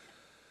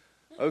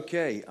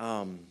Okay,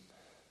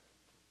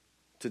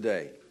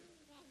 today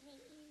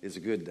is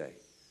a good day.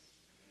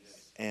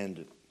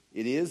 And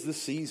it is the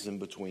season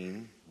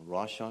between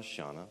Rosh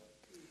Hashanah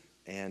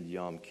and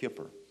Yom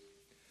Kippur,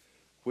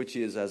 which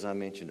is, as I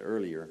mentioned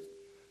earlier,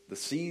 the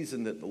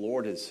season that the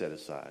Lord has set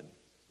aside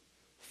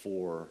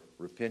for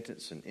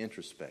repentance and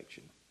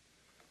introspection.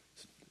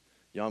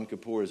 Yom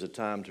Kippur is a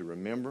time to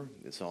remember.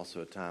 It's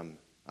also a time,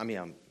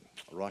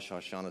 Rosh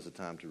Hashanah is a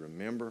time to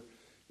remember.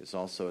 It's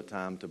also a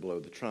time to blow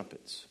the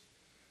trumpets.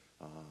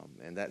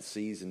 And that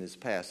season is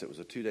past. It was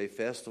a 2-day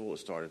festival. It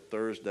started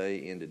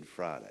Thursday, ended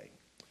Friday.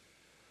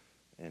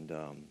 And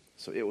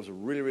so it was a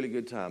really, really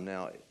good time.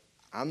 Now,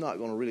 I'm not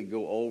going to really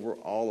go over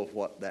all of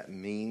what that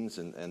means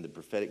and the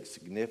prophetic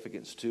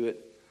significance to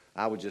it.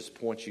 I would just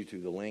point you to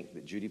the link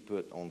that Judy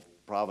put on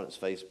Providence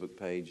Facebook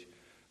page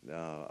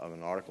of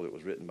an article that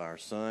was written by her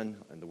son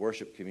and the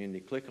worship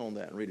community. Click on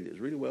that and read it. It's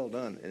really well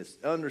done, and it's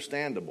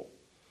understandable.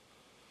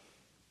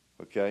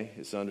 Okay?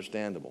 It's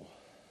understandable.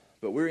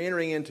 But we're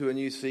entering into a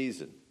new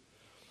season.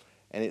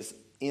 And it's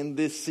in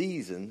this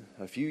season,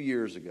 a few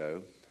years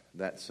ago,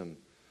 that some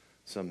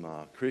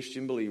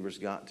Christian believers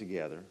got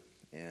together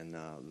and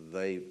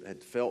they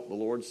had felt the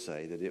Lord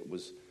say that it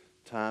was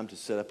time to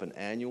set up an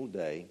annual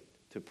day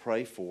to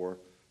pray for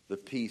the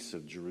peace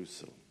of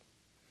Jerusalem.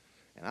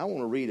 And I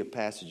want to read a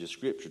passage of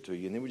Scripture to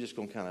you, and then we're just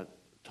going to kind of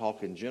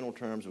talk in general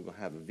terms. We're going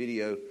to have a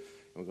video, and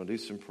we're going to do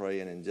some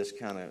praying and just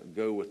kind of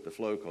go with the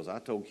flow, because I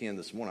told Ken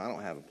this morning I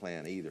don't have a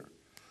plan either.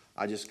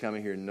 I just come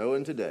in here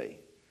knowing today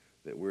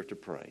that we're to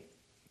pray.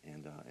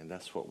 And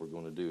that's what we're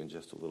going to do in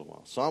just a little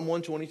while. Psalm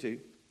 122.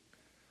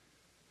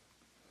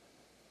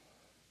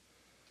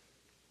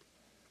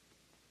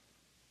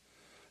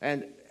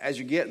 And as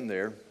you're getting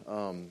there,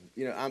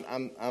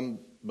 I'm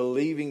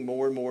believing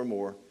more and more and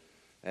more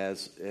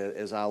as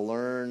I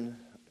learn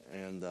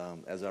and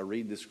as I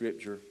read the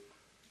Scripture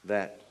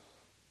that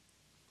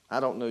I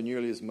don't know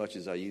nearly as much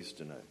as I used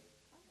to know.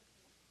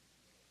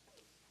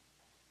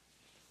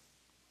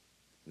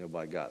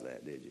 Nobody got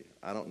that, did you?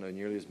 I don't know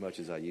nearly as much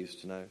as I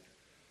used to know.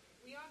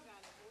 We all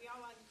got it. We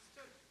all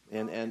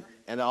understood.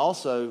 And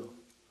also,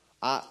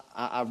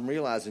 I'm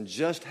realizing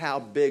just how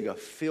big a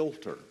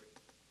filter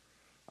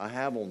I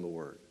have on the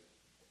Word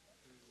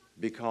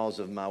because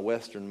of my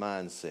Western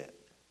mindset.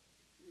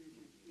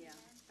 Yeah,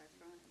 that's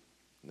right.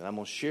 And I'm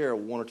going to share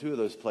one or two of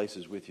those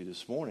places with you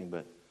this morning,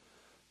 but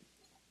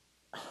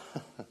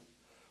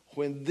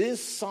when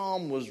this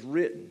psalm was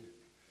written,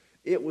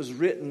 it was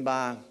written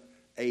by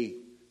a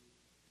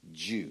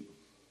Jew,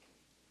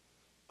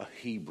 a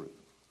Hebrew.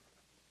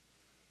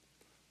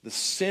 The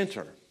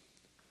center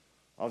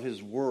of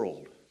his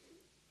world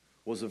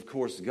was, of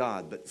course,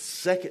 God, but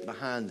second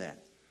behind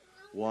that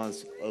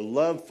was a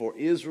love for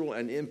Israel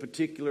and in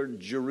particular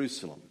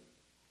Jerusalem.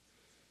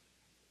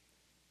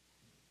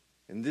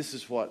 And this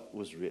is what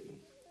was written.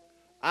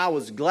 I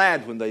was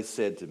glad when they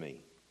said to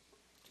me,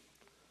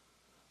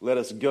 "Let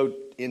us go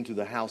into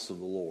the house of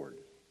the Lord."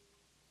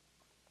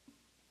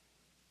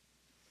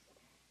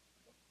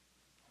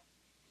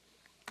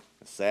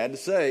 It's sad to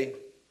say,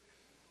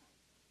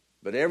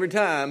 but every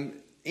time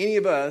any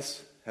of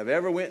us have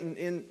ever went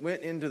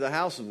into the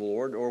house of the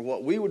Lord, or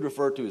what we would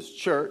refer to as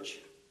church,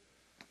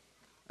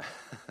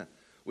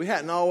 we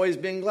hadn't always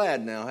been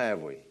glad now,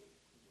 have we? Right.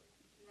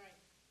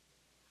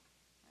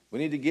 We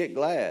need to get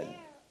glad.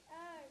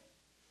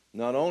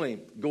 Not only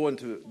going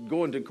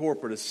to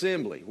corporate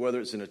assembly,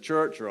 whether it's in a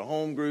church or a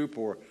home group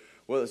or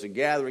whether it's a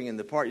gathering in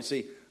the park. You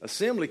see,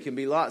 assembly can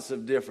be lots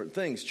of different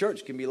things.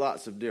 Church can be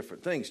lots of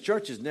different things.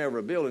 Church is never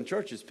a building.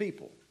 Church is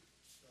people.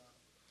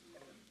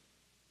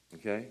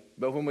 Okay?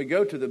 But when we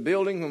go to the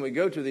building, when we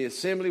go to the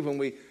assembly, when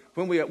we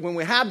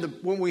have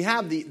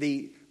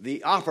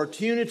the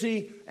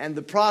opportunity and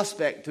the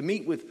prospect to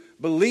meet with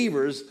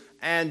believers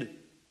and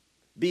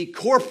be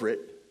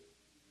corporate,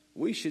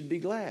 we should be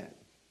glad.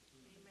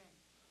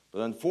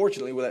 But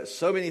unfortunately, we let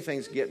so many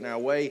things get in our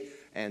way,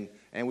 and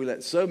we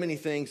let so many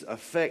things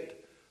affect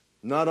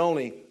not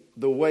only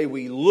the way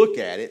we look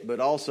at it, but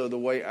also the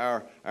way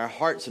our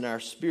hearts and our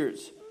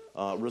spirits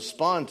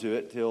respond to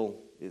it till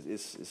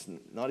it's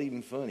not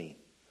even funny.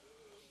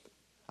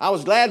 I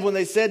was glad when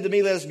they said to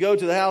me, "Let us go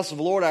to the house of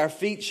the Lord. Our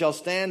feet shall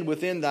stand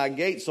within thy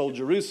gates, O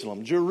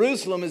Jerusalem."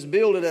 Jerusalem is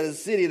builded as a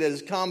city that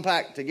is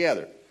compact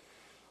together.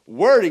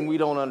 Wording we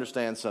don't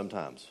understand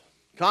sometimes.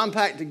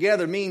 Compact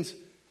together means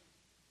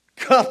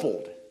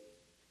coupled.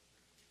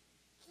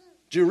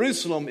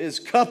 Jerusalem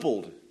is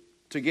coupled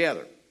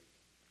together.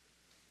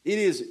 It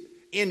is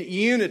in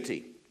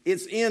unity.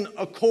 It's in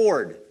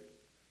accord.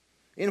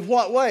 In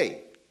what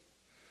way?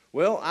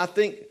 Well, I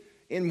think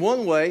in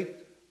one way,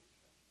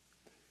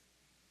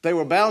 they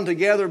were bound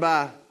together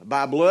by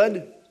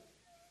blood.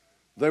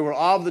 They were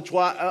of the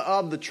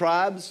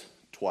tribes.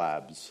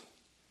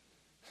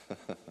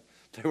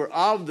 They were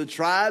of the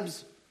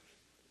tribes.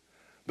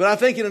 But I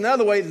think in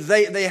another way,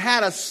 they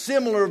had a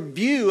similar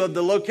view of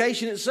the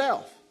location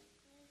itself.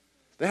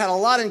 They had a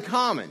lot in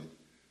common.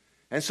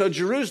 And so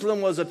Jerusalem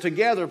was a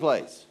together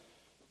place.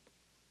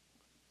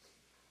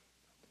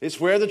 It's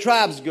where the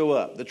tribes go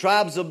up, the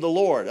tribes of the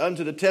Lord,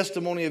 unto the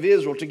testimony of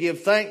Israel, to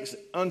give thanks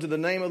unto the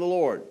name of the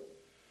Lord.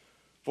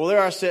 For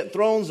there are set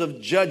thrones of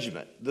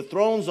judgment, the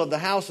thrones of the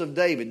house of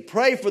David.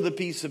 Pray for the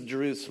peace of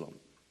Jerusalem.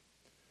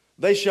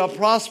 They shall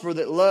prosper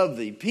that love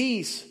thee.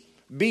 Peace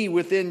be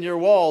within your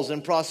walls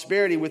and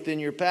prosperity within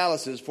your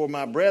palaces. For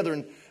my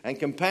brethren and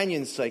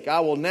companions' sake, I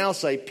will now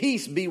say,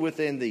 peace be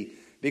within thee.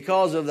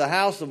 Because of the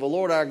house of the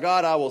Lord our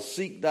God, I will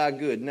seek thy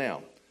good.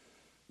 Now,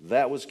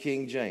 that was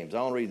King James.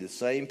 I'll read the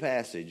same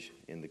passage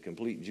in the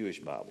Complete Jewish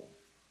Bible.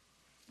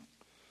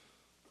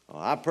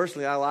 I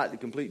like the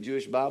Complete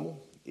Jewish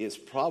Bible. It's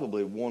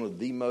probably one of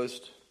the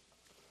most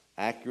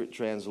accurate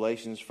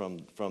translations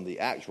from the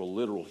actual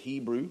literal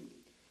Hebrew.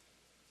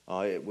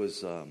 It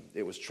was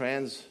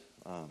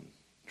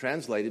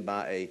translated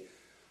by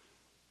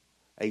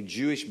a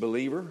Jewish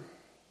believer.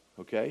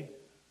 Okay,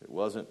 it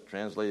wasn't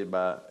translated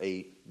by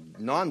a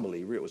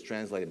non-believer. It was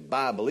translated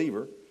by a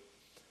believer.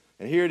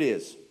 And here it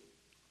is.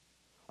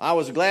 I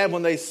was glad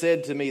when they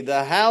said to me,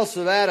 the house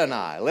of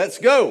Adonai, let's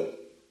go.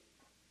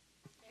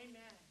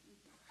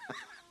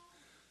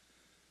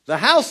 The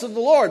house of the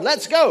Lord,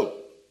 let's go.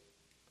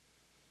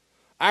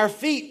 Our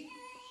feet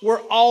were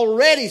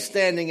already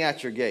standing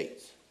at your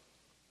gates.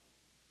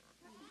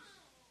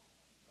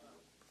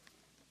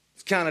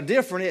 It's kind of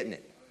different, isn't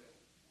it?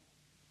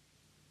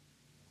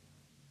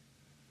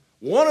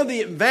 One of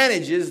the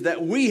advantages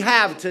that we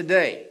have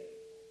today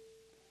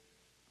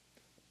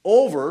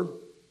over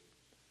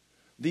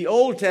the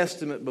Old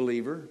Testament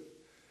believer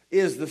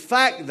is the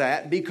fact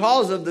that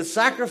because of the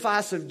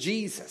sacrifice of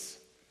Jesus,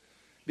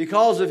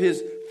 because of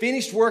his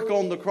finished work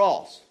on the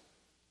cross,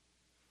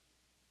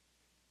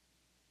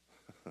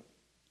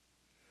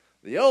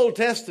 the Old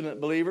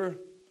Testament believer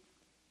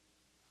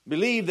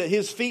believed that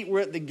his feet were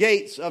at the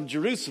gates of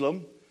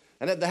Jerusalem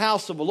and at the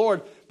house of the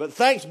Lord. But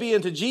thanks be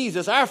unto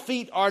Jesus, our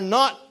feet are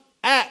not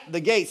at the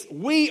gates.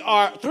 We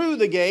are through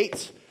the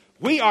gates.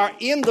 We are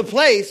in the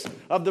place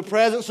of the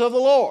presence of the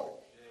Lord.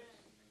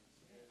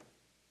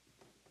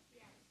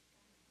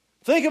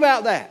 Think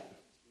about that.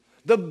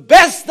 The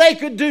best they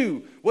could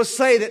do was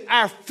say that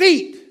our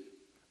feet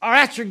are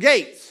at your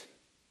gates.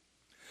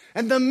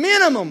 And the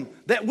minimum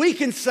that we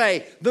can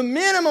say, the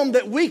minimum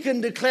that we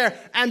can declare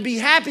and be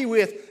happy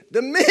with,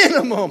 the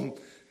minimum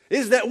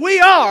is that we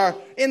are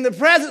in the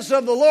presence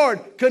of the Lord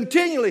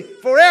continually,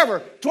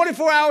 forever,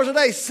 24 hours a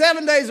day,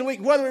 7 days a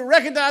week, whether we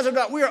recognize it or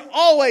not. We are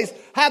always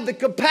have the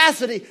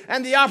capacity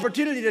and the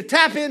opportunity to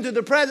tap into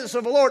the presence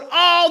of the Lord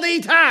all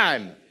the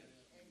time.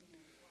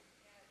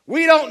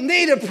 We don't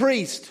need a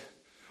priest.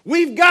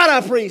 We've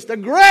got a priest, a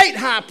great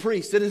high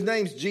priest, and his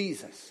name's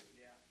Jesus.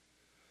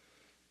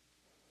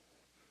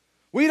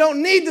 We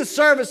don't need the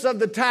service of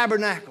the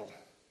tabernacle.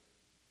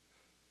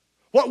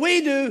 What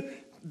we do,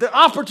 the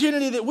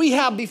opportunity that we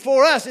have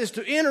before us is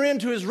to enter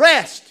into his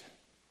rest.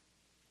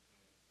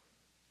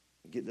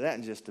 We'll get to that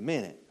in just a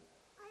minute.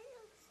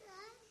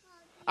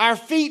 Our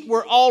feet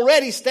were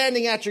already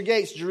standing at your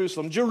gates,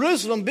 Jerusalem.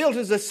 Jerusalem built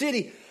as a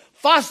city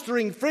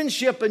fostering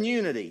friendship and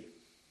unity.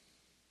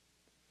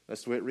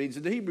 That's the way it reads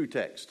in the Hebrew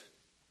text.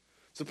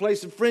 It's a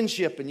place of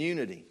friendship and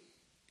unity.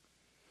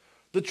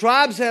 The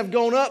tribes have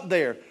gone up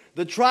there,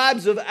 the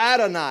tribes of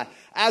Adonai,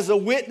 as a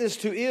witness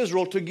to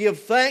Israel to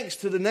give thanks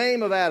to the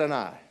name of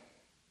Adonai.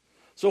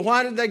 So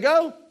why did they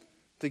go?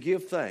 To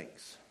give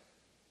thanks.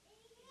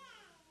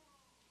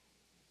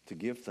 To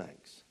give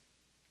thanks.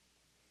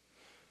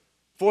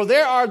 For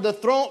there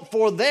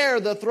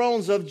the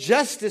thrones of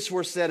justice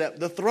were set up,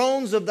 the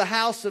thrones of the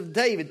house of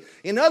David.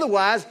 In other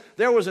words,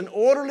 there was an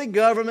orderly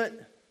government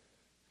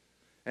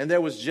and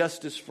there was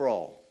justice for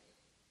all.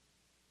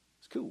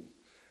 It's cool.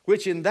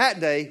 Which in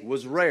that day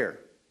was rare.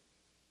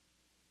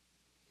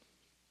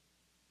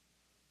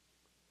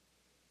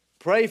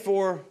 Pray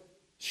for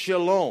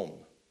shalom,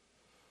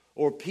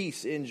 or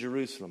peace in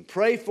Jerusalem.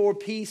 Pray for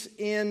peace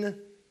in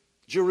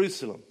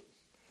Jerusalem.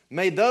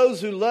 May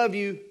those who love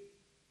you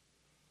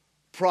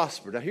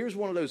prosper. Now here's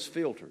one of those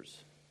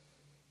filters.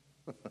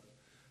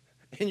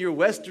 In your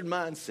Western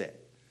mindset,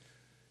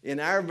 in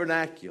our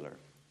vernacular,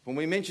 when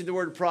we mention the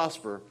word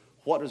prosper,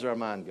 what does our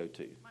mind go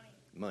to?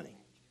 Money.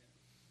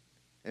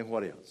 And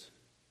what else?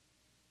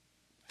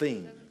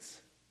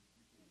 Things.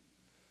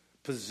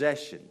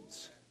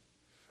 Possessions.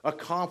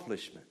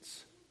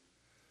 Accomplishments.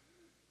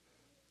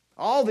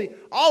 All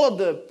of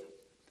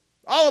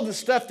the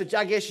stuff that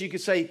I guess you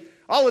could say,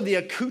 all of the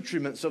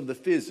accoutrements of the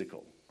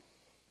physical.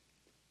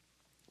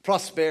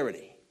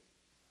 Prosperity.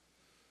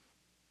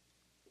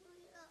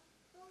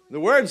 The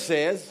Word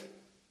says,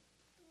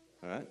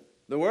 all right,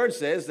 the Word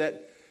says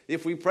that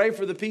if we pray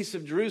for the peace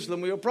of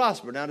Jerusalem, we will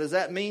prosper. Now, does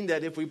that mean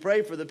that if we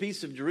pray for the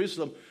peace of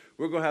Jerusalem,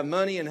 we're going to have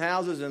money and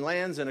houses and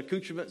lands and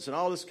accoutrements and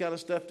all this kind of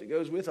stuff that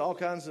goes with all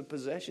kinds of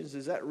possessions?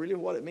 Is that really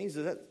what it means?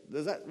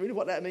 Is that really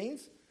what that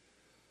means?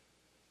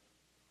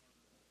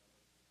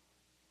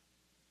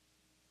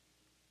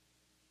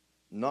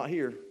 Not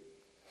here.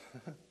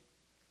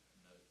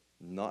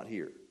 Not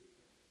here.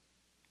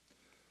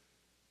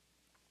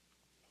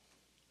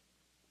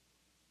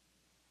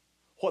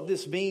 What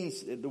this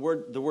means, the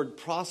word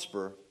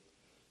prosper,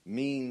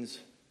 means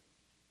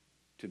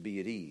to be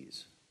at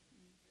ease.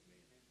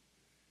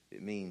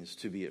 It means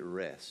to be at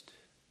rest.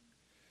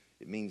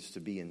 It means to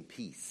be in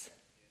peace.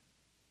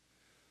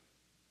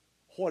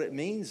 What it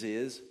means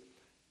is,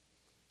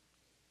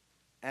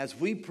 as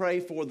we pray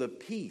for the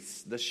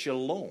peace, the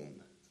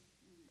shalom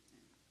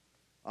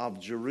of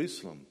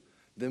Jerusalem,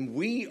 then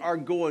we are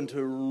going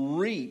to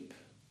reap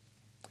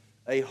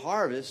a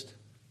harvest.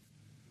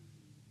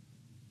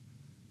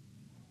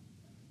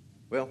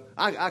 Well,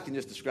 I can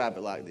just describe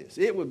it like this.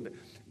 It would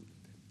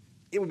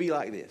be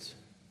like this.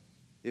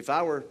 If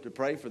I were to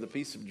pray for the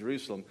peace of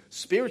Jerusalem,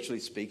 spiritually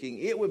speaking,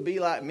 it would be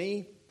like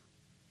me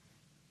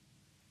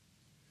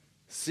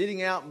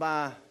sitting out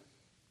by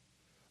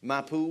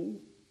my pool,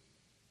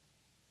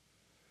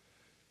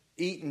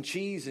 eating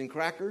cheese and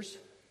crackers,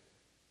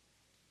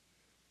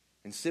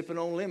 and sipping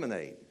on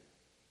lemonade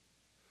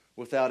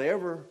without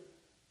ever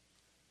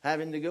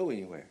having to go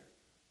anywhere,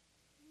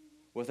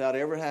 without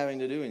ever having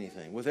to do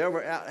anything, without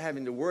ever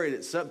having to worry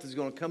that something's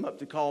going to come up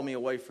to call me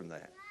away from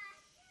that.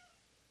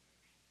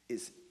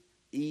 It's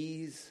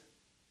ease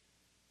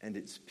and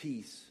it's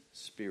peace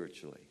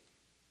spiritually.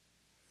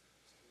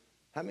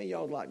 How many of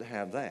y'all would like to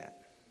have that?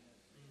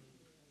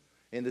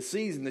 In the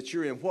season that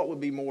you're in, what would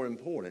be more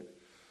important?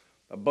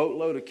 A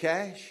boatload of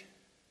cash?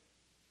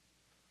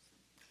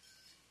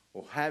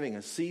 Or having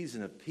a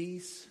season of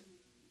peace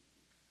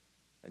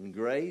and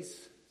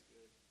grace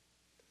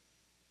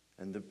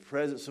and the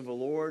presence of the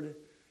Lord,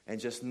 and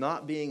just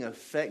not being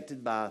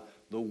affected by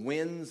the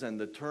winds and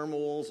the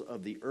turmoils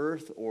of the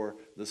earth or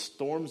the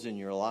storms in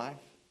your life?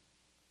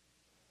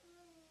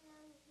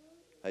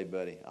 Hey,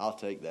 buddy, I'll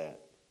take that.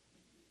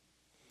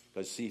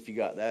 Because see, if you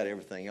got that,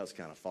 everything else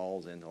kind of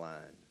falls into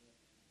line.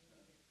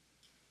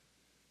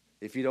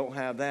 If you don't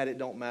have that, it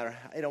don't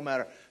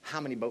matter how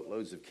many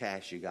boatloads of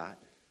cash you got.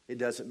 It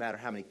doesn't matter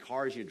how many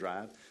cars you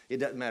drive. It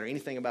doesn't matter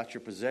anything about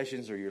your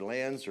possessions or your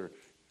lands or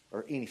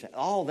anything.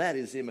 All that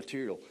is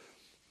immaterial.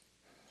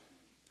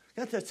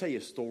 Can I tell you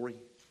a story?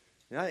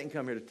 And I didn't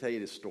come here to tell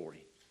you this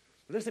story.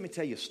 But let me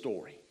tell you a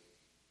story.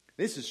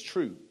 This is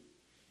true.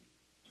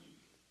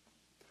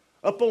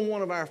 Up on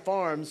one of our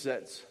farms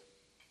that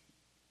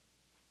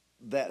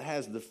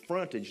has the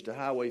frontage to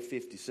Highway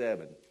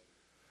 57,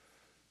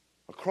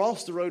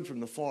 across the road from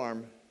the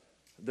farm,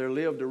 there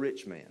lived a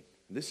rich man.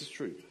 This is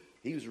true.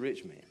 He was a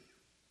rich man.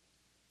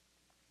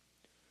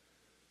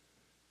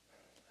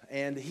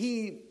 And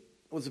he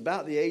was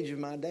about the age of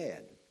my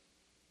dad.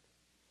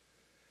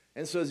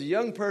 And so as a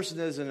young person,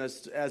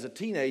 as a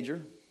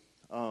teenager,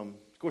 of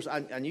course,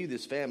 I knew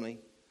this family.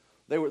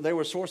 They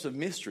were a source of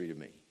mystery to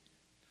me.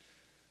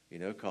 You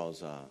know,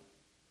 because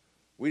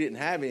we didn't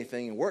have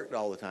anything and worked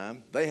all the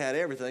time. They had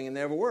everything and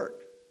never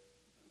worked.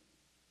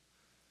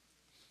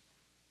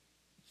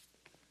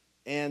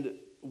 And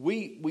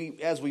we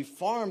as we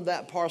farmed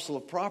that parcel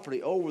of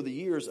property over the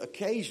years,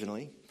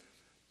 occasionally,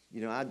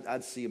 you know,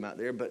 I'd see him out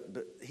there.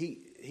 But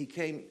he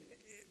came.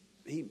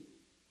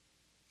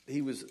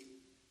 He was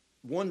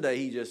one day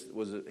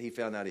he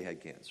found out he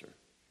had cancer,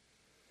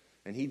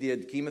 and he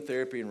did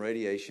chemotherapy and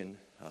radiation.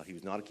 He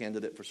was not a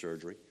candidate for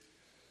surgery.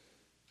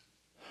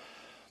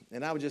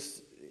 And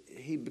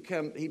he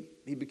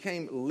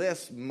became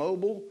less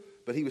mobile,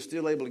 but he was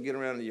still able to get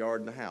around the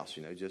yard and the house,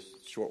 you know,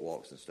 just short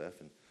walks and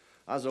stuff. And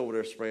I was over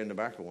there spraying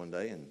tobacco one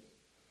day, and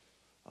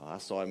I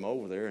saw him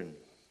over there, and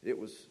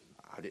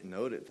I didn't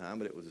know it at the time,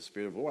 but it was the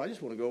Spirit of the Lord. I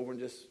just want to go over and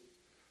just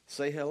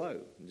say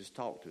hello and just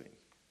talk to him.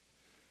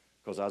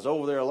 Because I was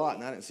over there a lot,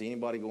 and I didn't see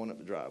anybody going up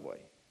the driveway.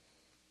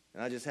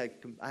 And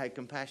I had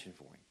compassion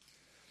for him.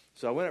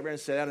 So I went up there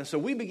and sat down, and so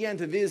we began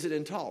to visit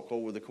and talk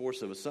over the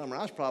course of a summer.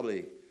 I was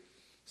probably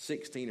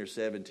 16 or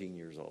 17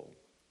 years old.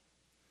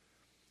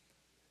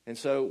 And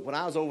so when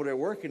I was over there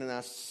working and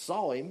I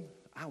saw him,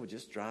 I would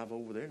just drive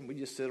over there and we'd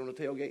just sit on the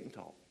tailgate and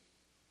talk.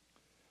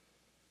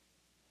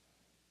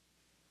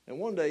 And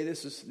one day,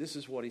 this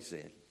is what he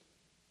said.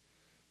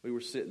 We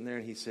were sitting there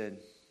and he said,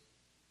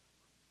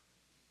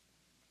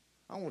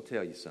 I want to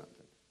tell you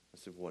something. I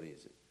said, what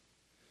is it?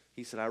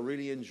 He said, I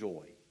really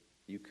enjoy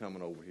you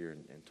coming over here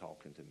and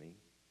talking to me.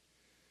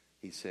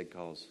 He said,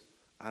 because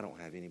I don't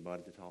have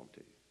anybody to talk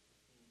to.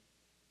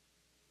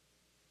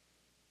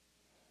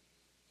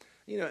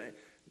 You know,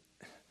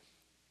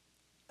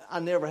 I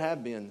never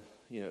have been,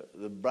 you know,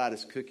 the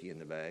brightest cookie in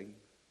the bag.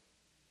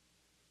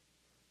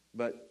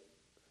 But,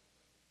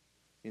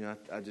 you know,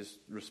 I just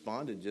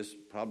responded just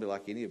probably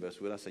like any of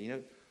us would. I said,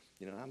 you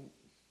know,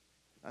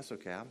 that's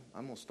okay.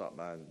 I'm going to stop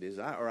by and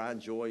visit. I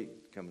enjoy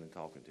coming and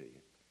talking to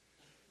you.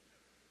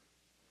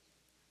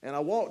 And I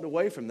walked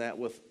away from that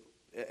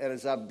and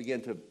as I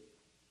began to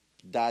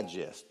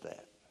digest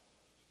that,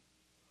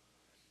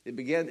 it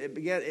began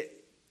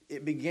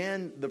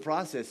the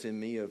process in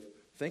me of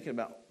thinking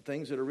about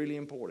things that are really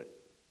important.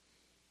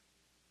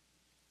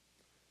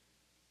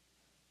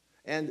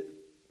 And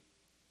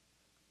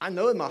I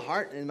know in my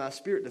heart and in my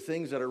spirit the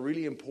things that are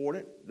really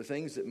important, the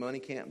things that money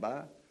can't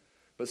buy.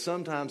 But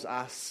sometimes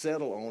I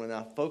settle on and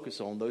I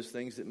focus on those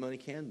things that money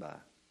can buy.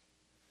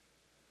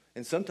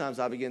 And sometimes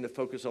I begin to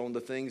focus on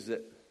the things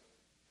that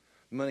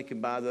money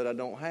can buy that I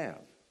don't have.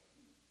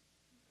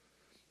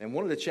 And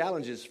one of the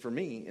challenges for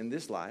me in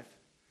this life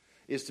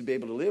is to be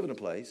able to live in a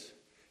place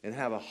and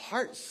have a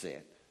heart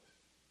set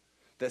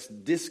that's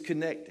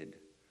disconnected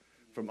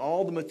from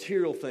all the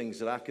material things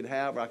that I could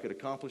have, or I could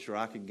accomplish, or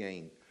I could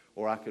gain,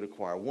 or I could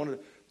acquire.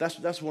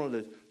 That's one of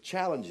the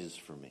challenges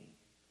for me.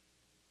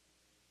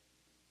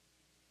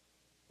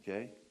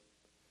 Okay?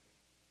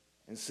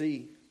 And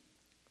see,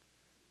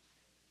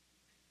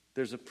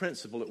 there's a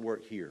principle at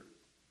work here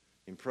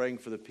in praying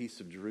for the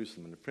peace of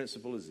Jerusalem. And the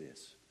principle is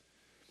this,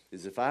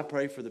 is if I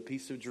pray for the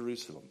peace of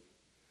Jerusalem,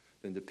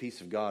 then the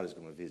peace of God is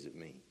going to visit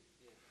me.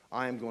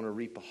 I am going to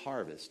reap a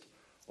harvest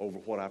over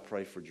what I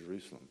pray for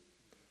Jerusalem.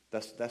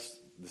 That's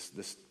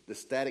the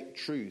static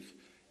truth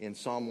in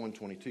Psalm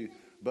 122.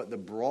 But the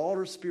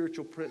broader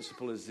spiritual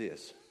principle is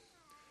this.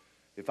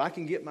 If I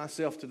can get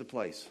myself to the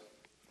place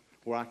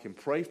where I can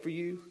pray for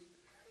you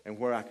and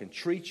where I can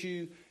treat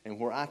you and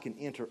where I can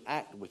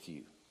interact with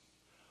you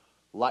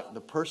like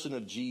the person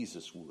of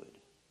Jesus would,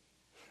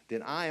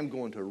 then I am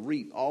going to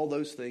reap all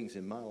those things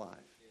in my life.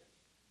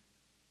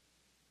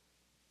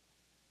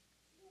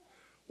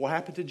 What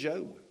happened to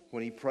Job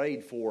when he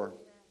prayed for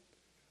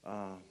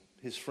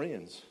his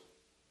friends?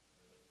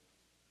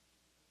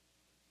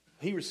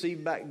 He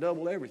received back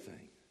double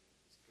everything.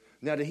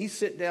 Now, did he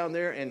sit down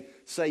there and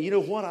say, you know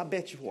what, I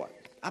bet you what?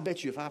 I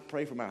bet you if I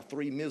pray for my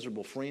 3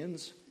 miserable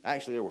friends,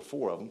 actually there were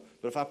 4 of them,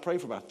 but if I pray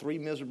for my 3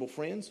 miserable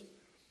friends,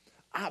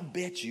 I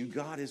bet you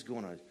God is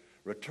going to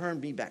return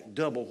me back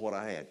double what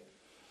I had.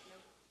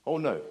 Oh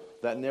no,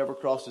 that never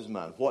crossed his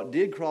mind. What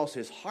did cross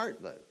his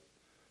heart, though,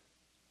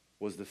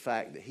 was the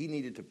fact that he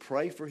needed to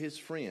pray for his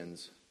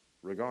friends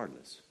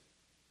regardless.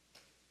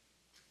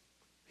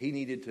 He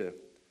needed to,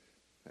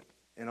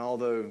 and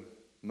although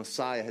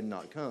Messiah had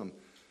not come,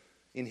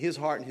 in his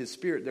heart and his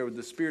spirit, there was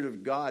the Spirit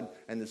of God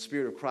and the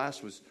Spirit of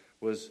Christ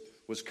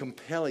was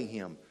compelling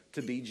him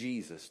to be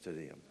Jesus to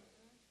them.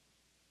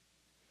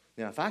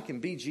 Now, if I can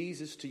be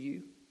Jesus to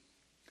you,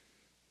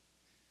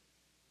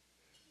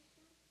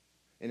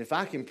 and if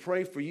I can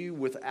pray for you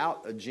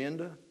without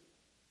agenda,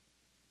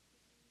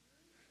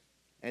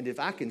 and if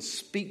I can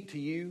speak to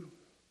you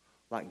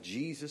like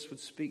Jesus would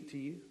speak to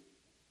you,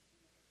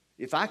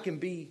 if I can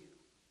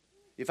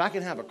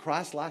have a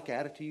Christ-like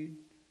attitude,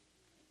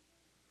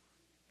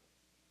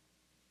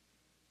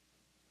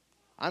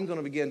 I'm going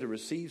to begin to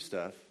receive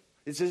stuff.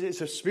 It's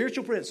a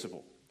spiritual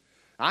principle.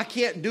 I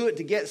can't do it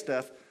to get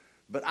stuff,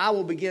 but I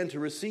will begin to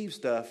receive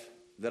stuff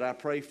that I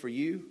pray for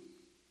you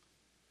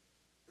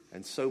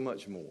and so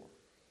much more.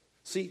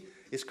 See,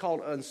 it's called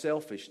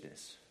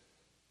unselfishness.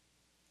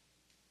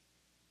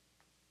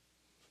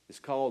 It's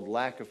called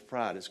lack of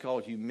pride. It's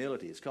called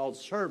humility. It's called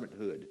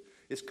servanthood.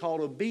 It's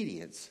called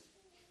obedience.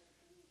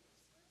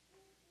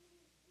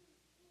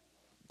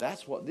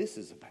 That's what this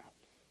is about.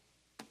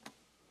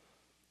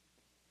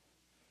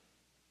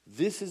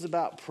 This is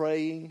about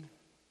praying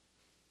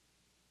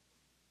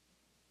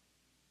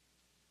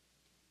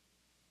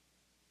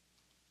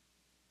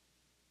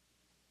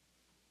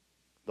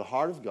the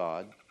heart of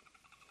God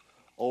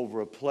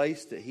over a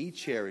place that He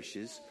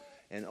cherishes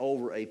and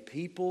over a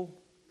people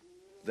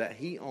that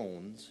He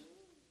owns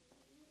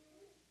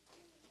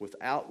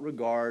without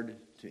regard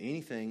to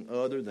anything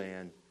other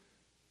than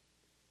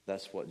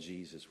that's what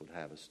Jesus would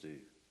have us do.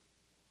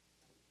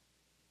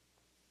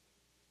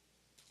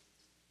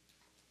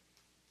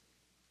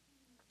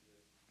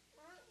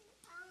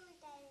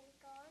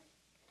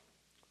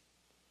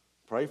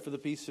 Pray for the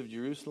peace of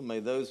Jerusalem.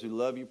 May those who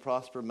love you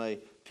prosper. May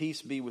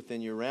peace be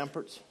within your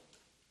ramparts.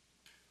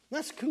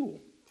 That's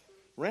cool.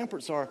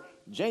 Ramparts are...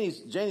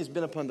 Janie's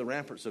been upon the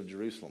ramparts of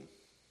Jerusalem.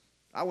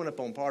 I went up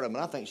on part of them,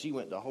 and I think she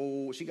got the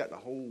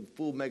whole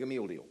full mega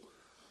meal deal.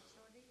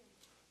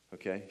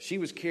 Okay? She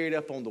was carried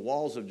up on the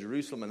walls of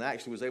Jerusalem and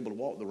actually was able to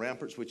walk the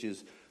ramparts, which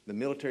is the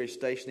military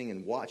stationing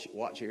and watch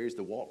areas,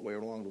 the walkway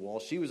along the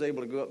wall. She was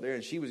able to go up there,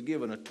 and she was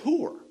given a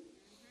tour.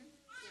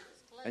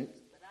 And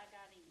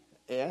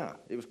yeah,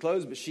 it was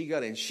closed, but she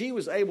got in. She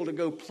was able to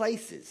go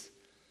places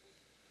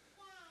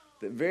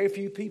that very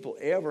few people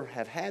ever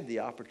have had the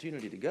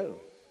opportunity to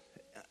go.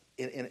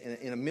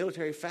 In a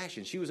military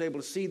fashion, she was able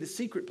to see the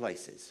secret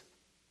places.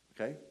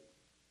 Okay?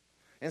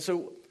 And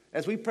so,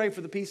 as we pray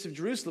for the peace of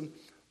Jerusalem,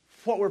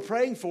 what we're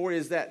praying for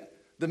is that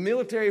the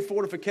military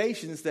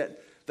fortifications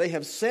that they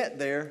have set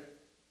there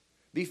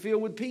be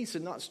filled with peace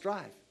and not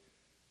strife.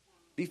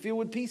 Be filled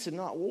with peace and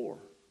not war.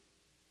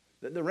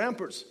 That the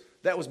ramparts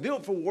that was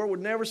built for war would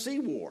never see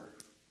war.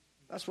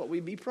 That's what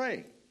we'd be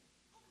praying.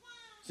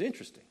 It's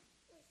interesting.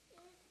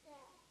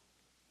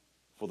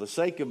 For the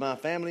sake of my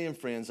family and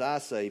friends, I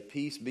say,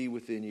 peace be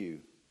within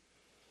you.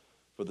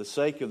 For the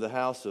sake of the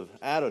house of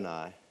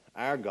Adonai,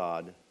 our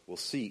God will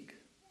seek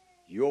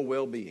your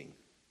well-being.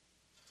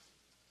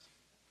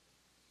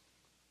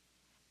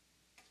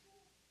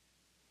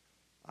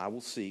 I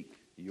will seek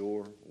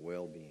your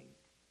well-being.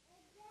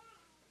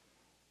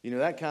 You know,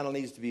 that kind of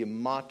needs to be a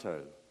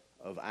motto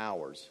of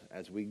ours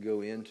as we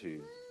go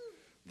into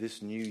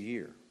this new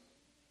year.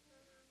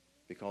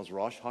 Because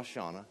Rosh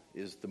Hashanah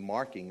is the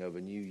marking of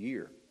a new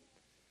year.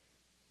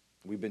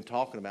 We've been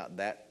talking about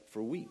that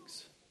for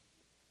weeks.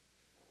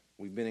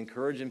 we've been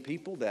encouraging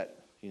people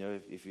that,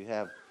 if you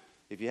have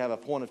a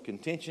point of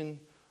contention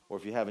or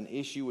if you have an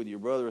issue with your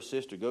brother or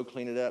sister, go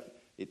clean it up.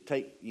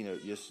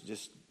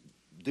 Just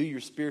do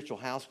your spiritual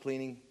house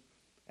cleaning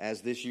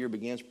as this year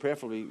begins.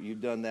 Preferably,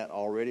 you've done that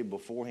already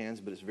beforehand,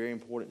 but it's very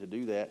important to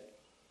do that.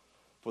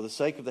 For the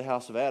sake of the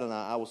house of Adonai,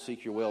 I will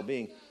seek your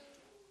well-being.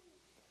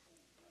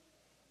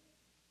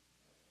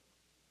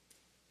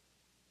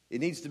 It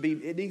needs to be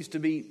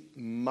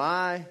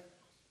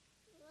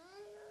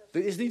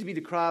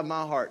the cry of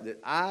my heart that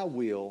I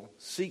will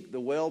seek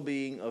the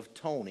well-being of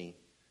Tony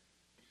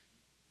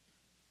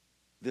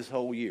this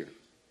whole year.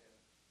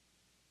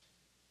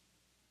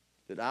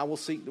 That I will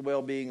seek the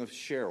well-being of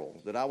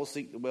Cheryl. That I will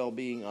seek the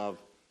well-being of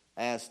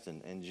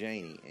Aston and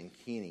Janie and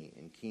Kenny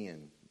and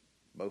Ken,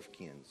 both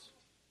Kens,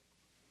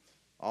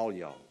 all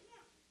y'all.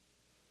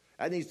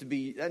 That needs to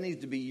be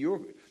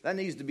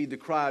the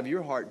cry of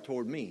your heart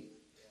toward me.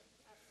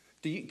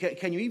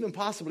 Can you even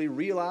possibly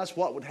realize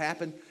what would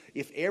happen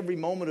if every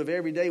moment of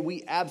every day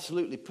we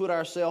absolutely put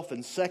ourselves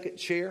in second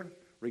chair,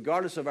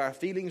 regardless of our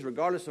feelings,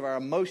 regardless of our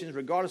emotions,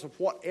 regardless of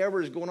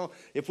whatever is going on?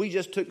 If we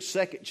just took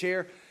second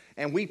chair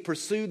and we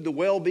pursued the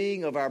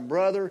well-being of our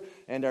brother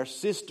and our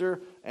sister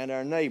and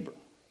our neighbor.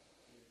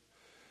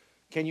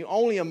 Can you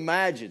only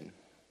imagine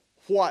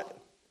what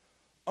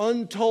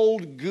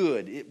untold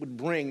good it would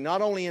bring,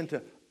 not only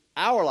into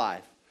our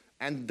life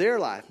and their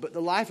life, but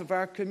the life of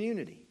our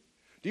community?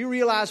 Do you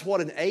realize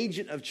what an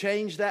agent of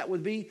change that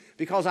would be?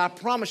 Because I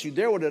promise you,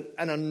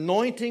 an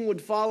anointing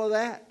would follow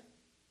that.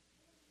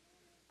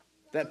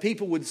 That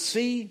people would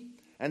see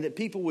and that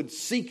people would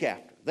seek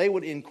after. They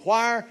would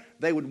inquire.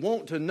 They would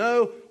want to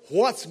know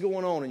what's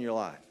going on in your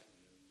life.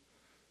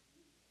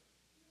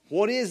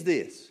 What is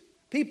this?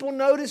 People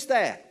notice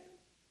that.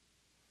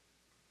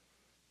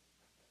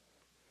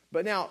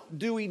 But now,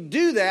 do we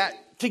do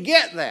that to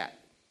get that?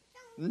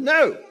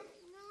 No.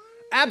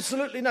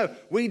 Absolutely no.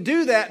 We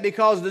do that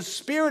because the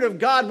Spirit of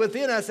God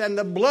within us and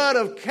the blood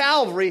of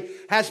Calvary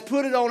has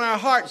put it on our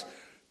hearts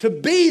to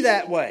be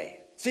that way.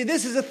 See,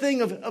 this is a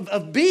thing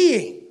of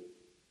being.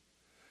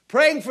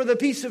 Praying for the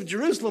peace of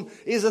Jerusalem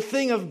is a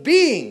thing of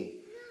being.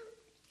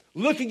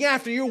 Looking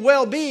after your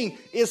well-being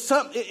is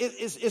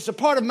a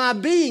part of my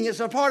being.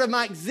 It's a part of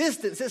my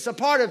existence. It's a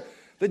part of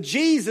the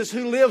Jesus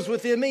who lives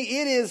within me.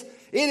 It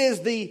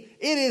is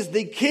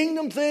the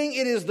kingdom thing.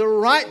 It is the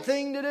right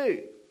thing to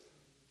do.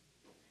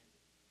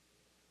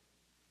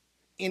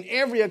 In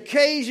every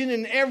occasion,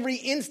 in every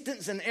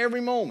instance, and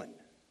every moment.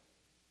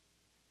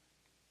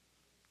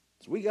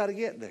 So we got to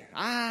get there.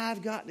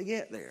 I've got to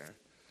get there.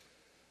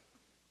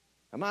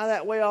 Am I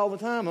that way all the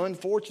time?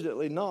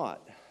 Unfortunately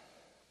not.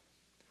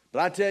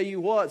 But I tell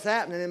you what's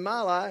happening in my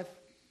life.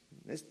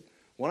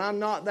 When I'm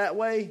not that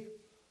way,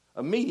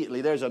 immediately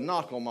there's a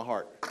knock on my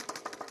heart.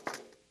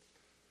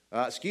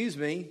 Excuse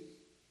me,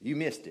 you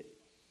missed it.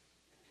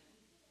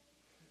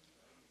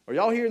 Are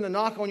y'all hearing the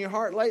knock on your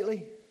heart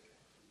lately?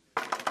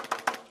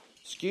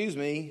 Excuse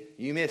me,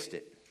 you missed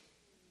it.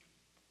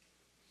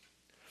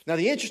 Now,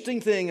 the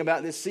interesting thing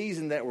about this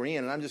season that we're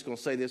in, and I'm just going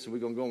to say this and we're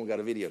going to go and we've got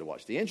a video to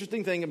watch. The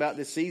interesting thing about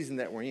this season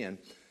that we're in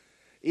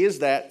is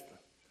that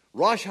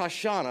Rosh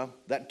Hashanah,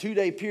 that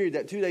 2-day period,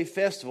 that 2-day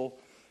festival,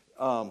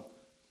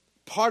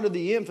 part of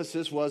the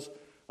emphasis was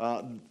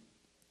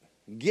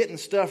getting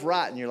stuff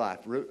right in your life.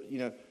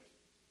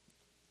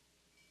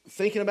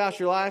 Thinking about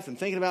your life and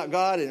thinking about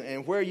God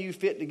and where you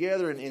fit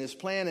together in His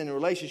plan and in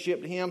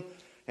relationship to Him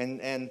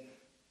and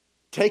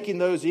taking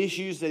those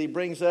issues that He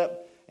brings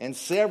up and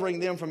severing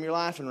them from your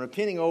life and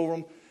repenting over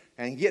them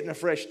and getting a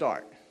fresh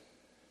start.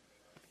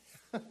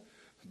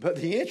 But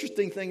the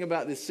interesting thing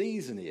about this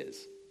season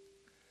is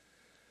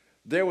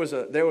there was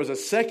a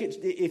second,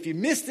 if you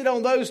missed it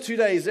on those 2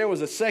 days, there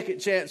was a second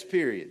chance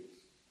period.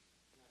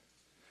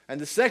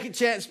 And the second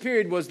chance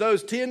period was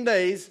those 10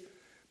 days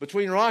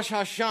between Rosh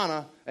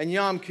Hashanah and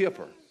Yom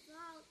Kippur.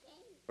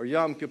 Or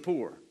Yom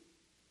Kippur.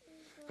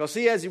 Because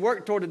see, as you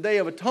work toward the Day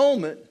of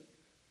Atonement,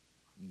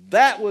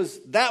 that was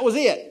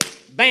it.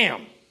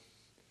 Bam.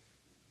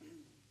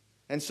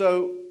 And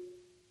so,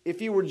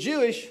 if you were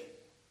Jewish,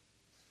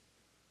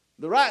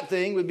 the right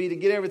thing would be to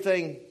get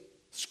everything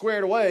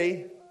squared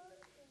away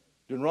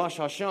during Rosh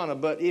Hashanah.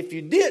 But if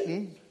you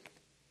didn't,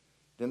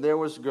 then there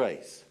was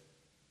grace.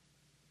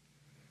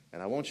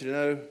 And I want you to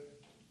know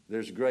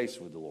there's grace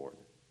with the Lord.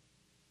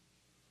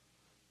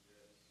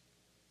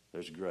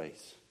 There's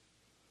grace.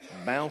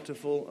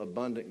 Bountiful,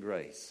 abundant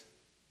grace.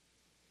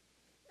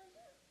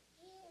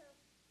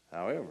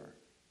 However,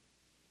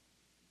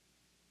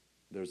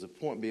 there's a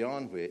point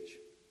beyond which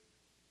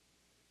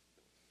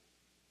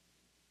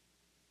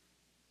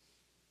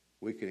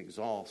we can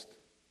exhaust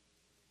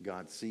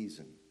God's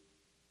season.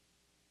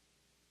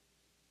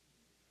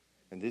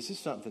 And this is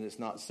something that's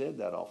not said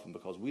that often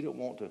because we don't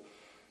want to,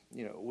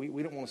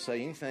 we don't want to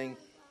say anything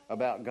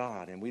about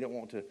God and we don't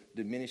want to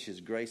diminish His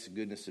grace,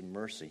 goodness, and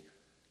mercy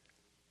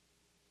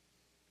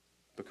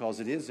because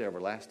it is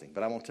everlasting.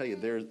 But I want to tell you,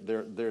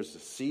 there's a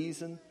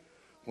season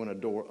when a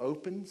door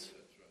opens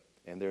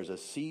and there's a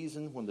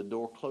season when the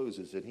door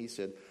closes. And He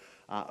said,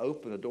 I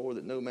open a door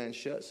that no man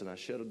shuts, and I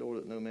shut a door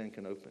that no man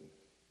can open.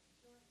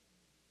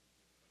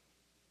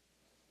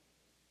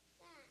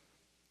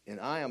 And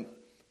I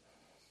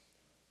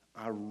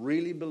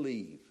really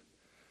believe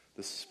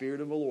the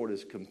Spirit of the Lord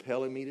is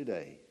compelling me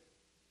today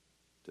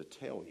to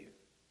tell you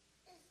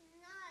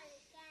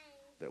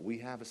that we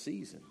have a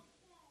season.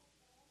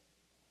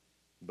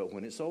 But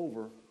when it's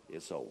over,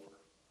 it's over.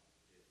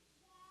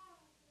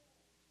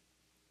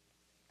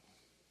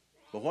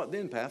 But what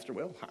then, Pastor?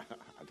 Well,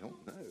 I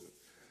don't know.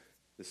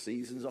 The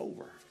season's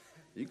over.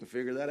 You can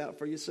figure that out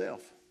for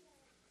yourself.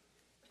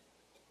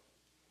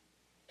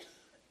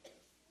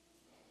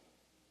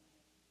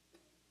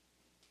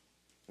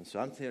 And so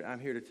I'm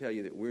here to tell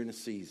you that we're in a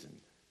season.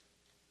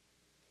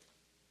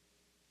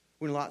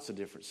 We're in lots of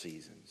different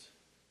seasons.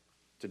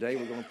 Today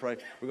we're going to pray.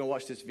 We're going to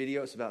watch this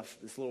video. It's about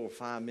this little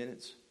 5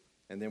 minutes.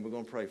 And then we're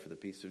going to pray for the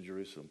peace of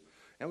Jerusalem.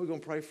 And we're going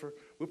to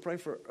pray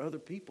for other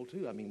people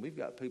too. I mean, we've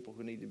got people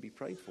who need to be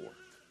prayed for.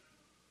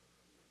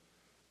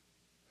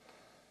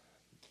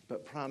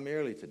 But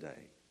primarily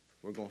today,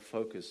 we're going to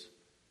focus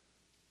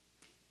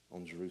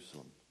on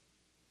Jerusalem.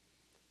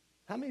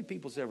 How many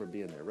people's ever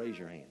been there? Raise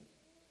your hand.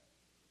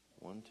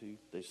 1, 2.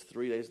 There's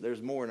 3 days.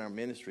 There's more in our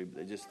ministry, but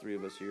there's just 3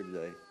 of us here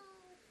today.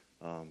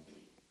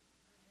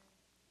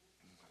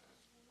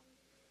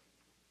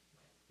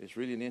 It's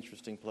really an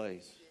interesting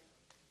place.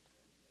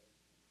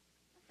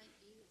 I think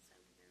Edith's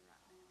over there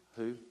right now.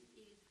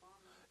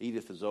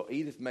 Who?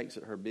 Edith makes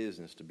it her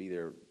business to be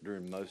there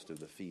during most of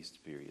the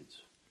feast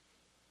periods.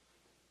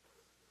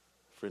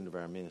 Friend of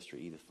our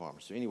ministry, Edith Farmer.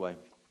 So anyway,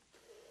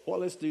 what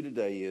let's do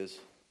today is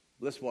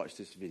let's watch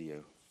this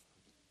video.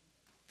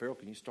 Farrell,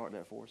 can you start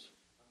that for us?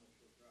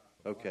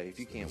 Okay, if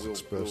you can't, we'll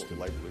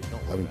label it.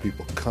 Having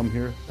people come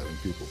here, having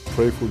people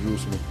pray for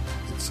Jerusalem,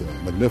 it's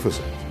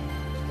magnificent,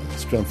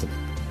 strengthening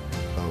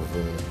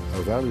of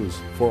our values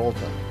for all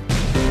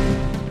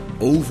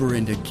time. Over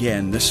and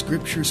again, the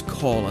Scriptures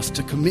call us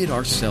to commit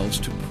ourselves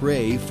to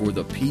pray for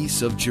the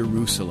peace of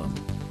Jerusalem.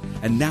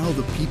 And now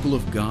the people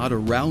of God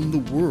around the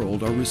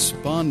world are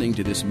responding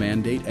to this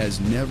mandate as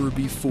never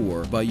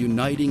before by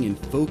uniting in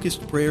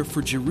focused prayer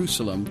for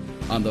Jerusalem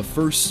on the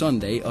first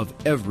Sunday of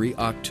every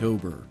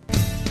October.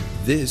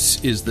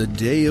 This is the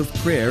day of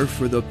prayer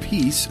for the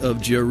peace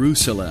of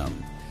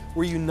Jerusalem.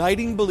 We're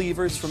uniting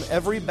believers from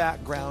every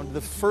background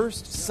the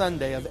first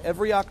Sunday of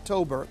every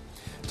October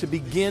to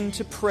begin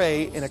to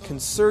pray in a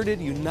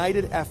concerted,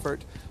 united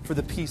effort for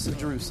the peace of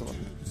Jerusalem.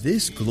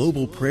 This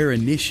global prayer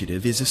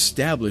initiative is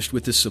established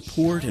with the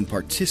support and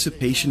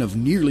participation of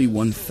nearly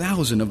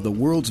 1,000 of the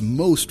world's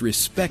most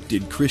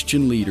respected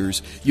Christian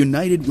leaders,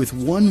 united with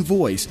one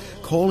voice,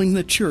 calling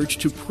the church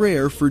to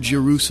prayer for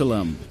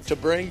Jerusalem. To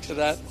bring to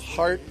that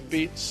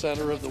heartbeat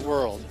center of the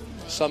world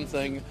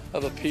something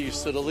of a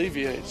peace that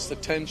alleviates the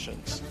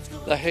tensions,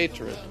 the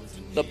hatred,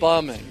 the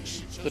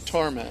bombings, the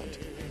torment.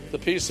 The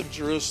peace of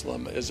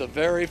Jerusalem is a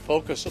very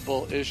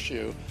focusable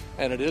issue,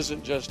 and it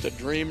isn't just a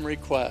dream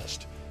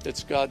request.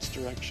 It's God's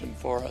direction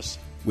for us.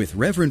 With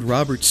Reverend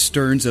Robert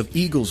Stearns of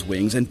Eagle's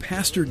Wings and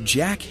Pastor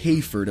Jack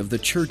Hayford of the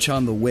Church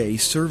on the Way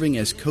serving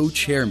as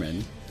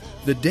co-chairman,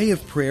 the Day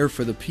of Prayer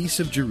for the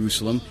Peace of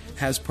Jerusalem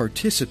has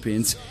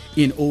participants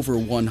in over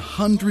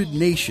 100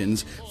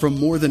 nations from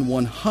more than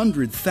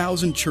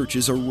 100,000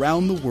 churches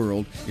around the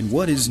world in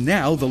what is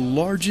now the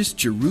largest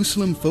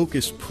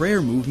Jerusalem-focused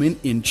prayer movement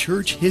in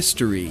church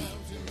history.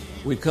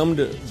 We come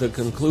to the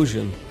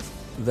conclusion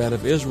that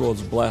if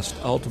Israel's blessed,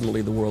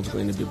 ultimately the world's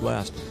going to be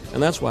blessed.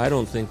 And that's why I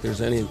don't think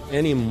there's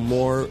any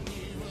more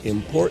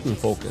important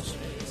focus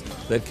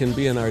that can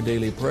be in our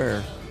daily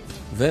prayer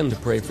than to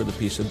pray for the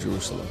peace of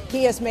Jerusalem.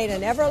 He has made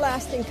an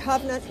everlasting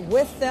covenant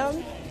with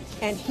them,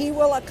 and He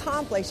will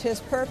accomplish His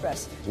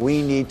purpose.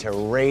 We need to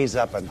raise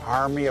up an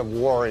army of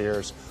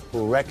warriors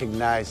who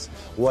recognize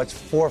what's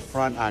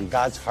forefront on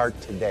God's heart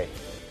today.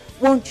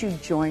 Won't you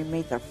join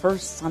me the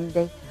first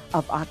Sunday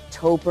of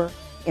October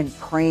in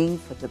praying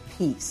for the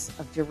peace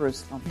of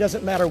Jerusalem? It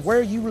doesn't matter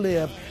where you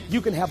live,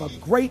 you can have a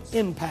great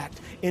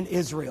impact in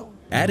Israel.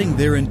 Adding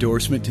their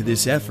endorsement to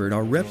this effort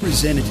are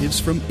representatives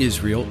from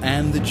Israel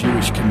and the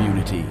Jewish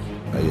community.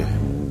 I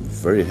am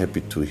very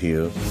happy to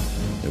hear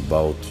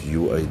about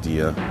your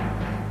idea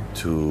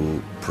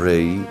to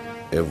pray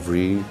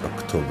every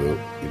October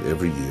in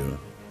every year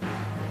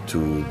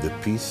to the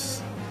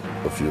peace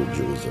of your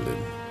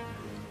Jerusalem.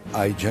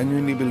 I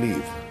genuinely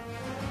believe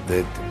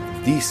that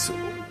this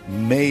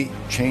may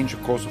change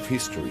the course of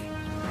history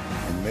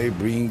and may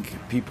bring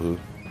people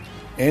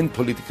and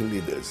political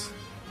leaders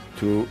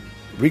to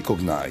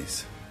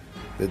recognize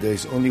that there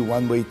is only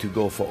one way to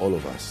go for all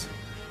of us,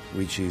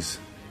 which is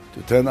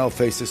to turn our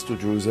faces to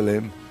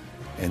Jerusalem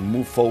and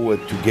move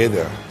forward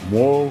together.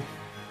 Moral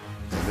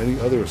and any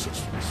other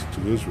assistance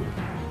to Israel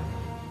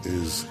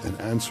is an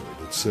answer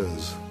that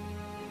says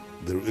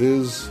there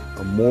is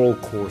a moral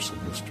course in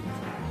history.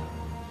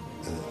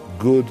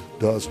 Good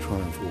does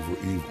triumph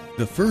over evil.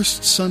 The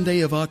first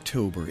Sunday of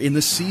October, in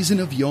the season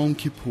of Yom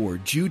Kippur,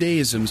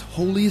 Judaism's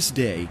holiest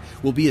day,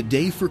 will be a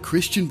day for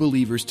Christian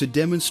believers to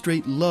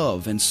demonstrate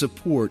love and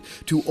support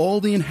to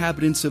all the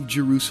inhabitants of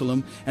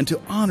Jerusalem and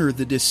to honor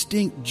the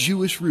distinct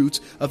Jewish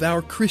roots of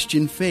our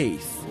Christian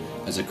faith.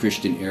 As a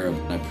Christian Arab,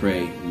 I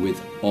pray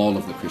with all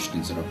of the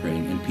Christians that are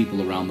praying and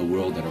people around the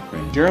world that are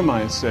praying.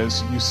 Jeremiah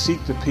says, "You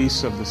seek the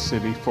peace of the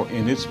city, for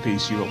in its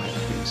peace you will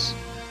have peace."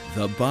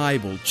 The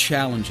Bible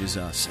challenges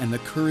us, and the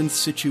current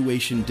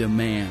situation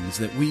demands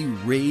that we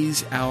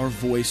raise our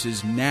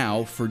voices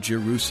now for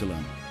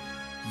Jerusalem.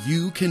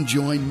 You can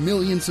join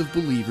millions of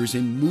believers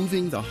in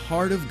moving the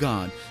heart of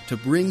God to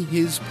bring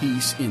His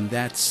peace in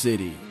that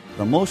city.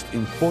 The most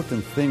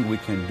important thing we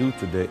can do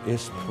today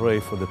is pray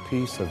for the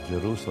peace of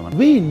Jerusalem.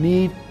 We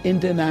need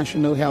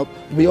international help.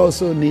 We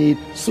also need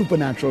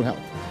supernatural help.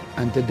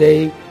 And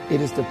today,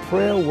 it is the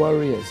prayer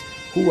warriors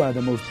who are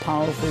the most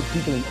powerful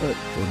people on earth.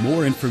 For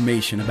more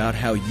information about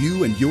how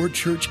you and your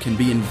church can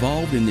be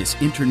involved in this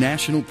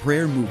international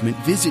prayer movement,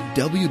 visit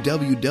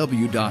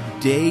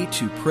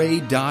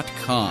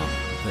www.daytopray.com.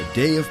 The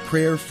Day of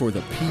Prayer for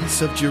the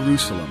Peace of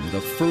Jerusalem,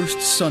 the first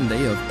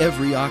Sunday of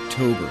every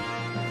October.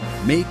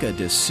 Make a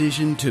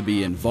decision to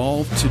be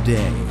involved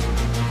today.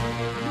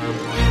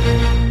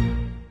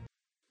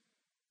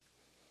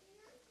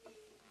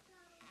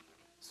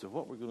 So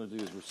what we're going to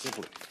do is we're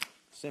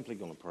simply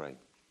going to pray.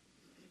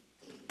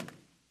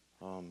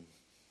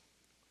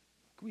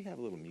 Can we have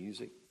a little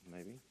music,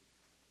 maybe?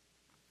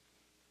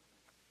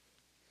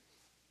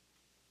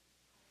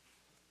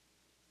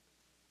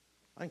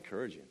 I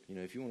encourage you.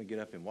 If you want to get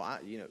up and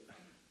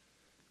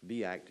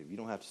be active. You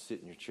don't have to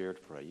sit in your chair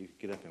to pray. You can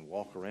get up and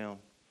walk around.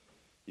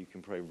 You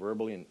can pray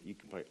verbally and you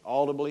can pray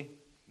audibly,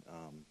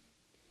 in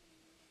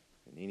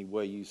any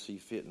way you see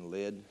fit and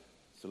led.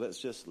 So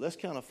let's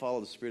kind of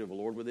follow the Spirit of the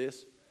Lord with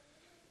this,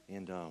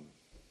 and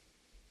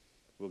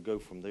we'll go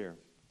from there.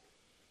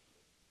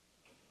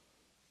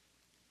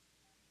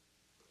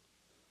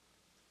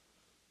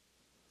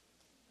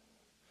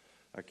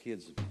 Our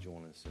kids will be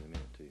joining us in a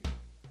minute too.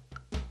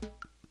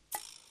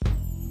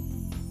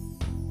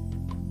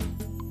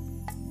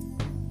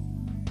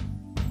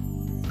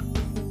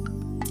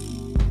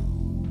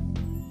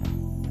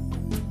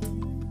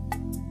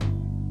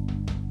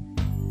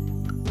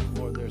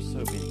 Lord, there's so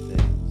many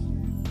things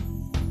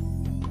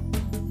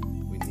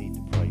we need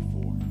to pray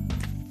for.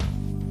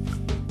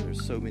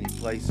 There's so many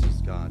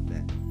places, God,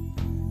 that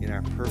in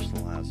our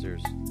personal lives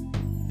there's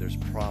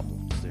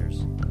problems.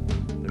 There's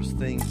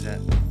things that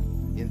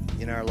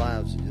in our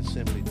lives that just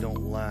simply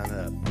don't line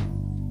up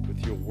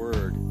with your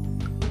word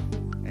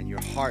and your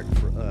heart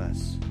for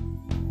us.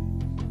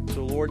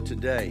 So, Lord,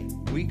 today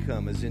we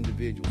come as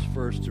individuals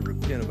first to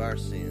repent of our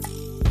sins,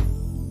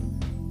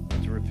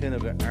 and to repent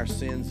of our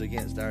sins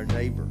against our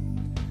neighbor,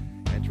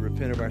 and to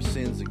repent of our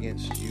sins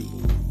against you,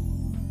 Lord.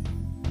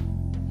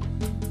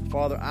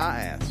 Father,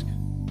 I ask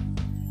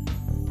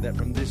that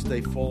from this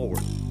day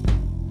forward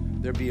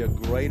there be a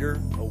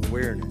greater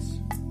awareness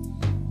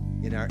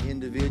in our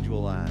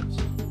individual lives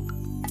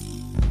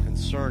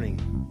concerning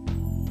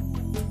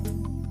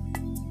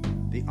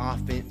the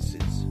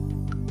offenses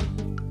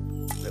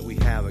that we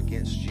have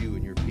against you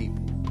and your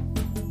people.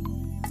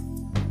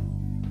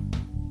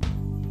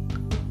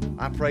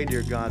 I pray,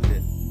 dear God,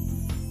 that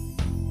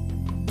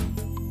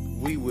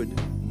we would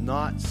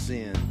not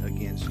sin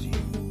against you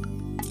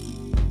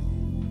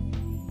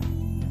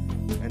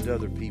and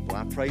other people.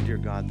 I pray, dear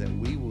God, that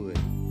we would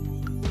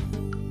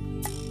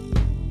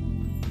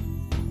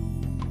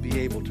be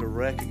able to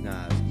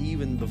recognize,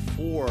 even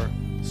before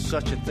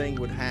such a thing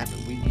would happen,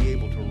 we'd be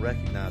able to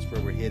recognize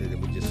where we're headed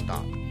and we just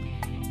stop.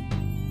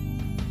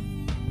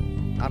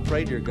 I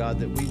pray, dear God,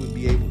 that we would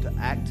be able to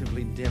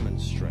actively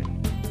demonstrate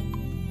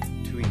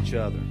to each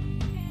other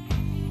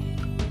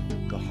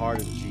the heart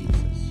of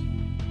Jesus.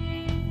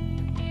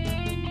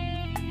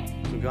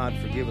 So, God,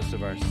 forgive us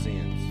of our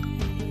sins.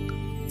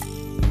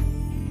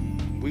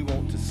 We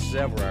want to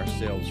sever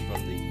ourselves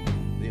from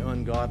the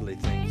ungodly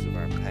things of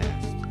our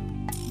past.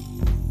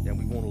 And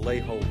we want to lay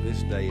hold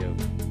this day of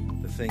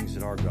the things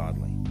that are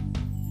godly.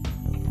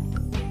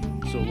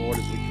 So, Lord,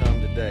 as we come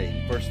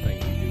today, first thing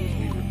we do is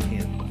we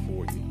repent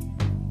before you.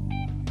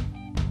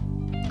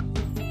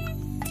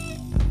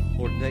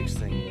 Lord, next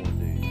thing we want to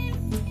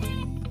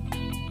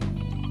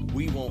do,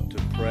 we want to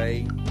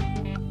pray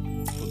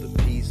for the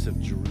peace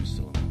of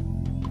Jerusalem,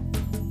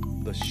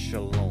 the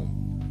shalom.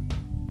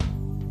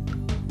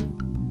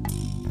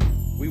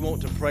 We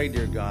want to pray,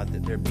 dear God,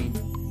 that there be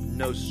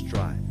no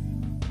strife,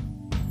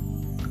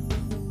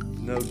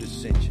 no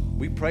dissension.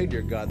 We pray,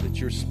 dear God, that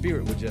your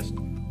Spirit would just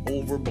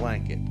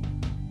over-blanket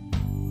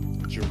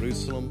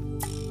Jerusalem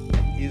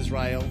and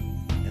Israel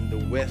and the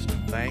West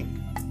Bank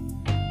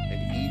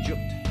and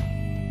Egypt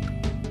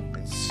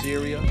and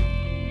Syria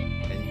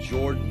and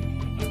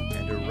Jordan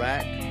and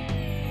Iraq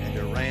and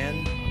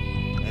Iran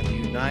and the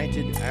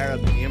United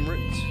Arab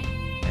Emirates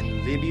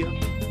and Libya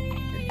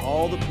and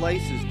all the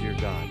places, dear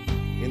God,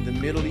 in the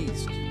Middle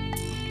East.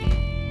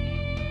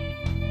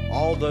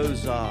 All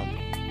those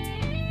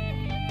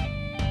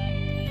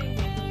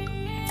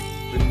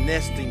the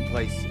nesting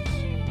places,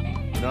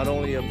 not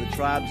only of the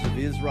tribes of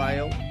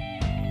Israel,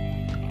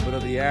 but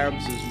of the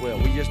Arabs as well.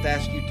 We just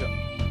ask you to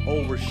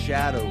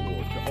overshadow,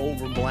 Lord, to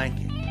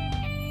overblanket,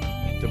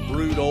 to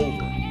brood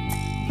over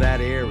that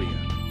area,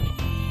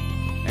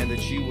 and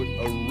that you would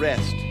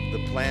arrest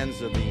the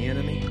plans of the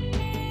enemy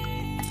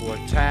for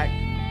attack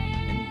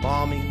and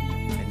bombing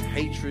and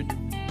hatred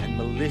and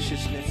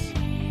maliciousness,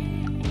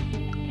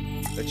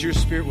 that your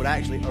Spirit would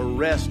actually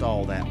arrest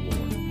all that,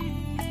 Lord,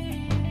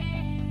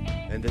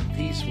 and that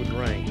peace would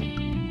reign.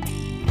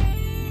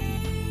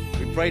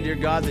 We pray, dear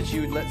God, that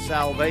you would let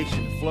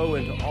salvation flow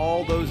into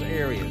all those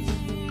areas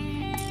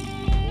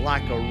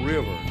like a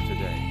river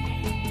today,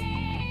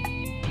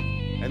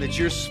 and that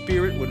your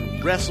Spirit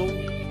would wrestle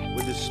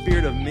with the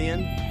spirit of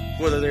men,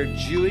 whether they're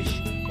Jewish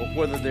or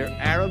whether they're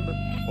Arab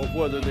or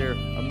whether they're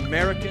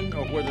American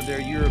or whether they're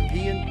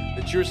European,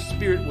 that your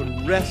Spirit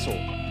would wrestle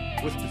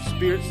with the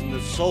spirits and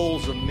the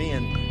souls of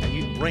men, and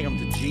you'd bring them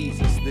to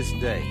Jesus this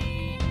day.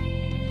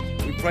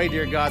 We pray,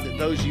 dear God, that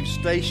those you've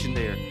stationed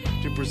there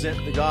to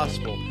present the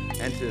gospel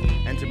and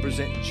to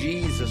present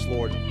Jesus,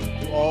 Lord,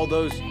 to all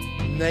those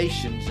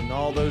nations and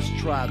all those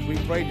tribes, we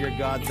pray, dear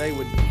God, they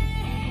would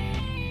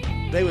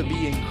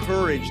be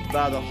encouraged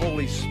by the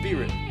Holy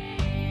Spirit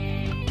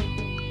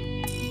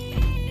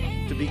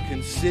to be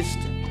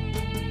consistent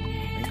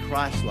and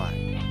Christ-like.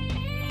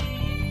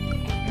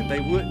 And they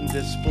wouldn't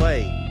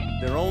display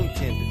their own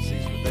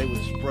tendencies, but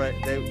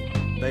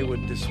they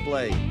would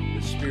display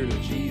the Spirit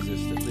of Jesus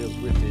that lives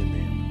within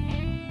them.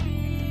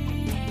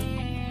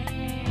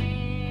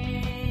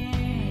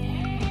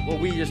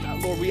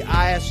 Lord,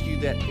 I ask you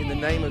that in the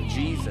name of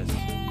Jesus,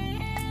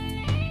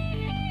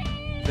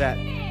 that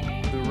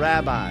the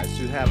rabbis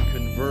who have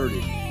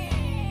converted,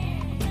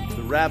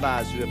 the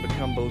rabbis who have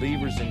become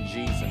believers in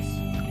Jesus,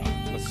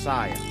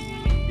 Messiah,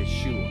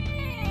 Yeshua,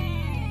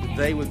 that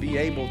they would be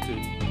able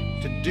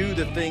to do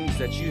the things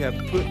that you have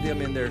put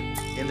them in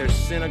their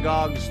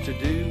synagogues to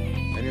do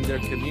and in their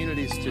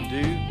communities to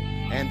do,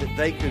 and that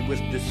they could, with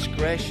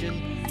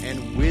discretion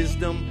and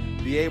wisdom,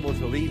 be able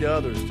to lead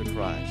others to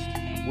Christ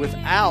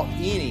without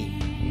any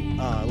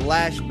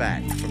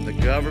lashback from the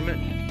government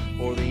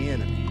or the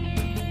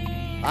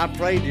enemy. I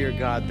pray, dear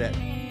God, that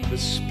the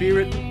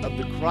spirit of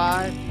the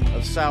cry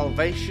of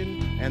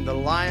salvation and the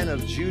Lion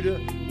of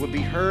Judah would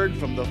be heard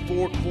from the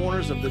four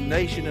corners of the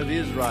nation of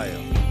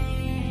Israel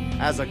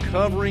as a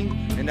covering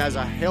and as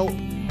a help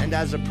and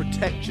as a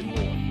protection,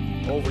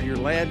 Lord, over your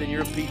land and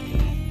your people.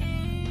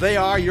 They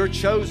are your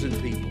chosen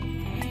people.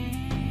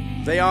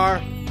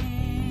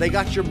 They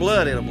got your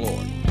blood in them,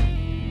 Lord.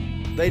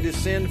 They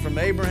descend from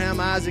Abraham,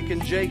 Isaac,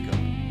 and Jacob.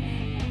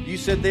 You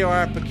said they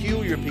are a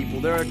peculiar people.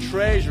 They're a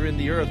treasure in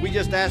the earth. We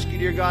just ask you,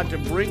 dear God, to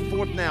bring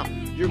forth now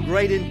your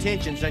great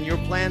intentions and your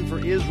plan for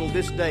Israel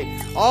this day.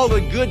 All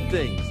the good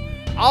things,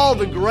 all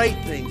the great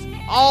things,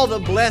 all the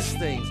blessed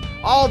things,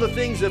 all the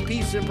things of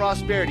peace and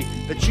prosperity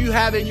that you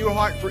have in your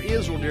heart for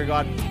Israel, dear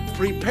God.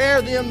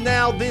 Prepare them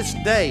now this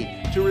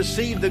day to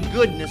receive the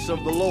goodness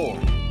of the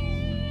Lord.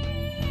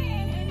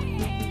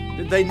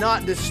 Did they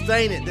not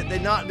disdain it? Did they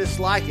not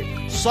dislike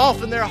it?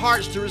 Soften their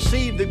hearts to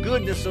receive the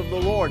goodness of the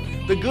Lord,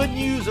 the good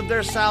news of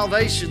their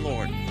salvation,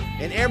 Lord,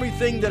 and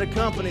everything that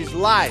accompanies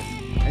life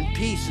and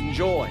peace and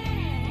joy.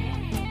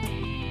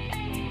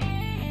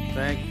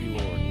 Thank you,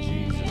 Lord, in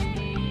Jesus'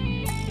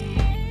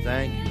 name.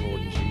 Thank you,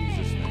 Lord, in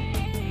Jesus'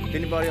 name. If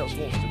anybody else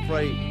wants to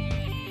pray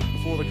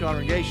before the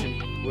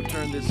congregation, we'll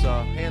turn this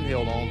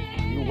handheld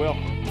on. You're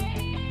welcome.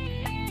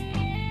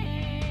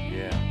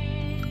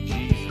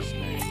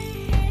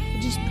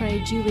 Pray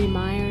Julie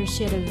Myers.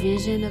 She had a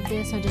vision of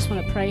this. I just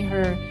want to pray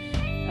her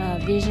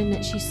vision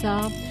that she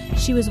saw.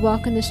 She was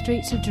walking the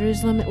streets of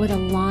Jerusalem with a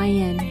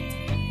lion,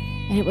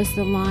 and it was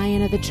the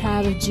Lion of the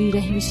tribe of Judah.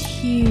 He was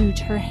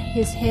huge.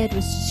 His head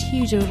was just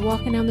huge. He was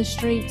walking down the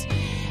streets,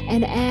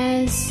 and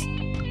as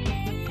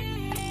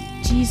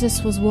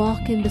Jesus was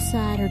walking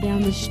beside her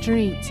down the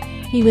streets,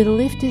 he would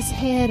lift his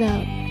head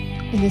up,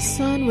 and the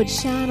sun would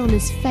shine on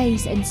his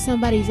face, and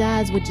somebody's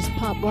eyes would just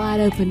pop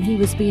wide open. He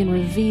was being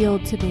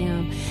revealed to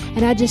them.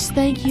 And I just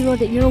thank you, Lord,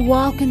 that you're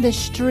walking the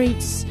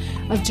streets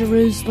of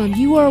Jerusalem.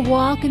 You are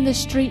walking the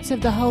streets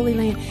of the Holy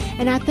Land.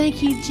 And I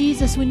thank you,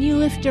 Jesus, when you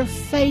lift your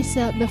face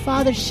up, the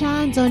Father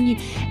shines on you,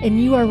 and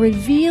you are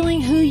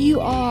revealing who you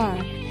are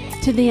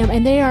to them.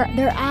 And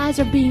their eyes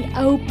are being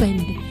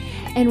opened.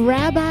 And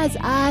Rabbi's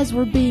eyes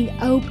were being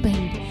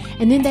opened.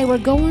 And then they were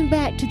going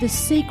back to the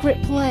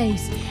secret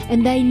place,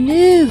 and they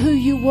knew who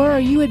you were.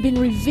 You had been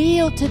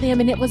revealed to them,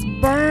 and it was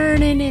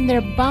burning in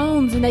their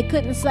bones, and they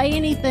couldn't say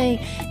anything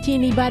to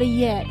anybody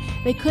yet.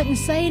 They couldn't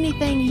say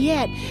anything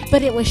yet,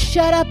 but it was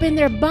shut up in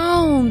their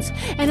bones.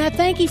 And I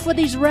thank you for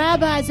these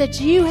rabbis that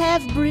you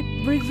have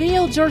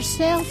revealed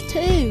yourself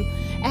to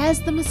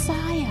as the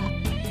Messiah.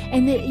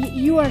 And that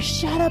you are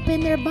shut up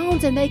in their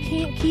bones, and they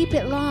can't keep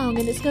it long,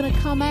 and it's going to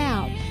come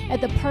out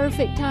at the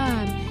perfect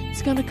time.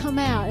 It's going to come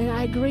out, and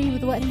I agree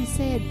with what he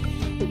said.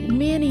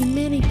 Many,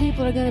 many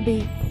people are going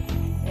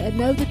to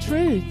know the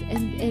truth,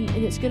 and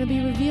it's going to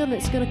be revealed, and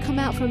it's going to come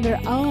out from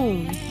their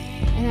own.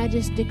 And I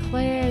just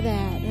declare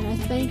that, and I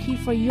thank you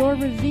for your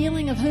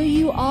revealing of who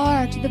you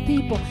are to the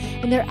people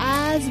and their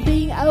eyes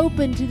being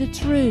open to the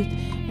truth.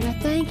 And I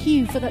thank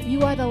you for that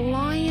you are the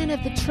Lion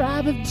of the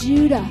tribe of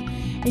Judah,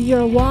 and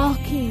you're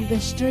walking the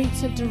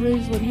streets of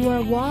Jerusalem. You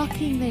are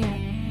walking there.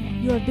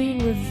 You are being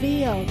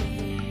revealed.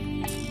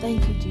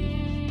 Thank you, Jesus.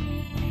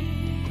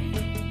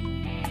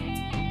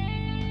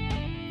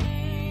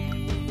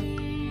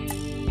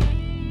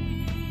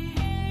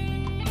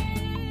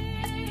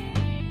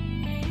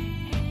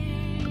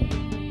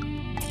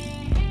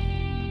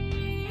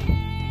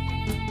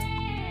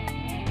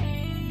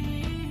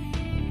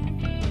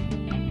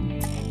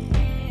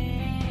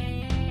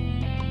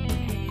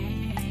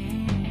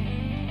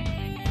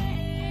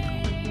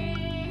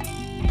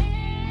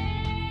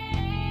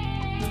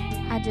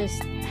 I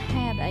just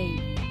had a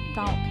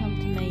thought come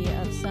to me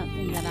of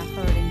something that I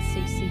heard in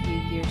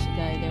CCU years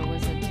ago. There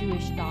was a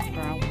Jewish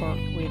doctor I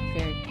worked with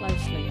very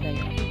closely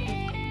there.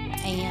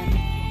 And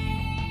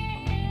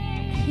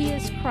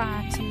his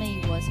cry to me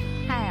was,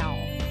 how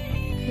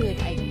could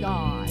a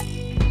God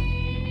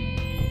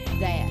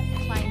that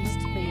claims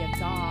to be a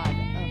God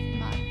of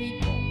my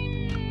people,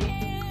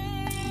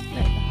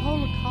 that the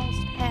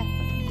Holocaust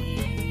happened?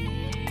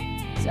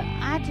 So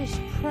I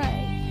just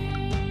pray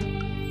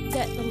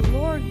that the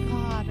Lord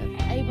God of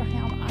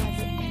Abraham,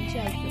 Isaac, and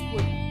Jacob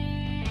would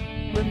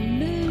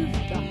remove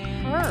the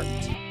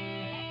hurt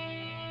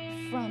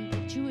from the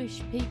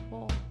Jewish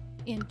people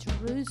in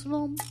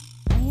Jerusalem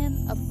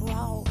and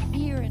abroad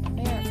here in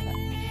America,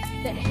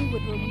 that He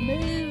would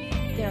remove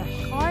their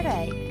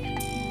heartache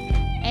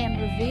and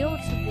reveal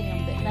to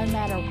them that no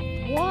matter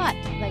what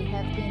they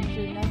have been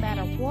through, no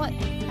matter what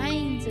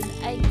pains and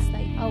aches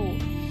they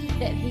hold,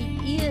 that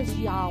He is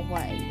Yahweh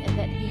and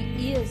that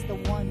He is the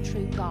one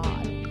true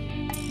God.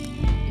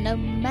 No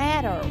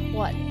matter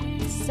what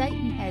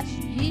Satan has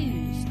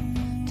used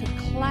to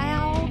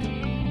cloud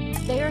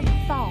their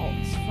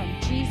thoughts from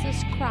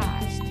Jesus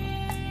Christ,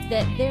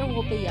 that there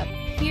will be a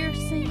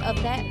piercing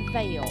of that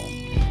veil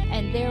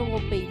and there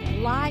will be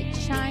light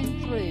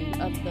shine through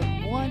of the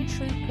one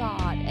true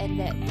God, and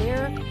that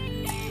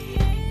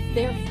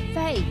their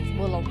faith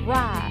will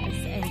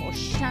arise and will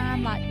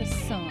shine like the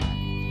sun.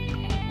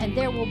 And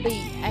there will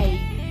be a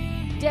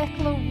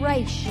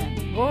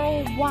declaration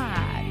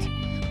worldwide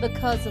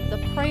because of the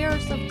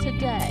prayers of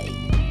today,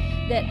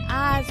 that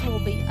eyes will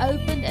be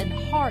opened and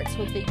hearts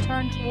will be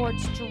turned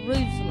towards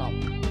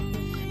Jerusalem.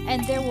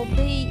 And there will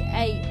be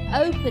a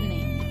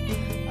opening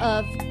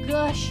of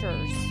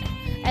gushers,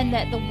 and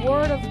that the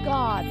Word of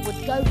God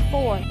would go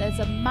forth as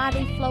a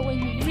mighty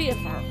flowing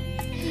river,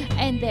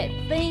 and that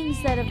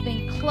things that have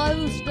been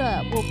closed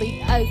up will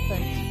be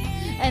opened,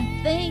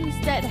 and things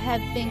that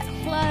have been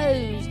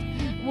closed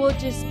will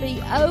just be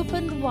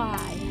opened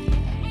wide.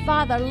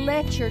 Father,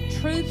 let your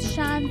truth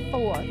shine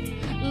forth.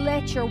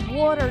 Let your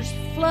waters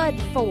flood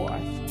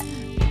forth.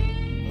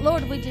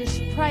 Lord, we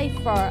just pray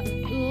for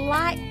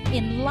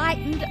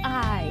enlightened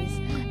eyes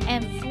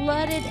and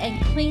flooded and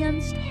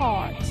cleansed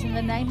hearts. In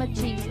the name of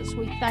Jesus,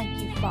 we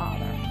thank you,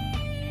 Father.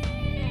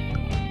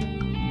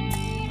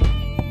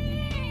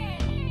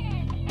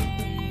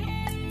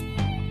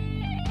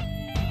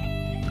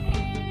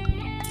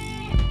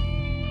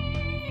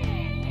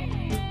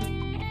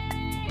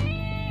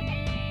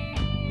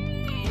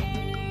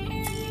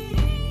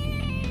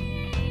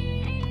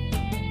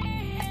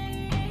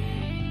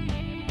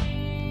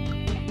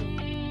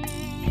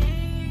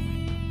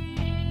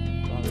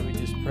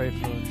 Pray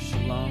for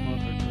shalom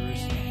over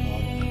Jerusalem,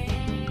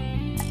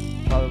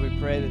 Father. Father, we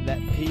pray that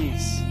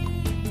peace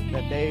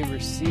that they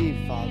receive,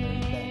 Father,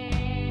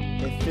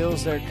 that it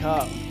fills their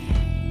cup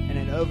and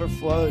it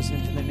overflows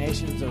into the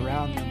nations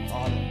around them,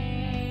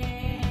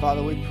 Father.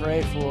 Father, we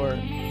pray for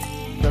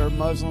their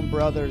Muslim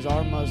brothers,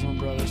 our Muslim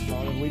brothers,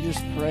 Father. We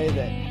just pray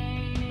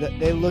that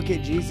they look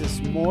at Jesus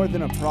more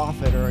than a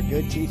prophet or a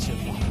good teacher,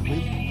 Father.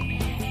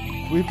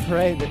 We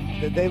pray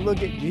that they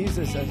look at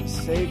Jesus as a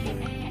Savior,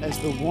 as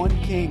the one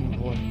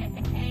King, Lord.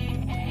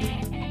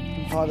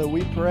 And Father,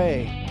 we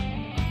pray,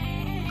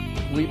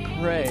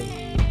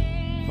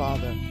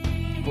 Father,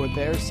 for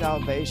their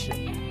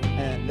salvation,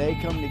 and that they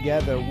come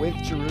together with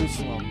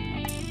Jerusalem,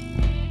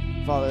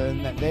 Father,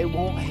 and that they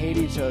won't hate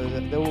each other,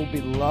 that there will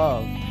be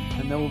love,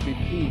 and there will be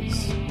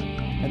peace,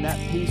 and that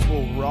peace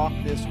will rock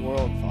this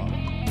world, Father.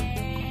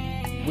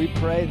 We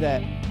pray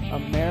that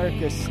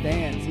America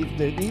stands,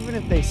 even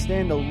if they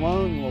stand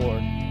alone,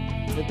 Lord,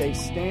 that they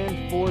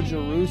stand for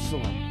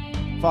Jerusalem.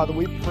 Father,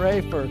 we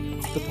pray for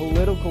the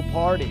political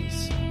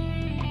parties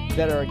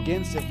that are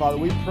against it, Father.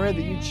 We pray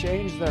that you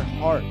change their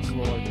hearts,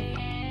 Lord.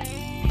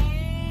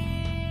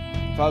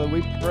 Father,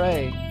 we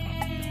pray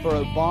for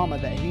Obama,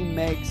 that he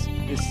makes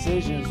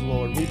decisions,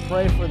 Lord. We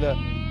pray for the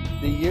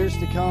years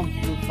to come,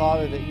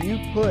 Father, that you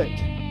put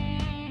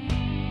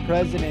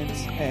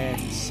presidents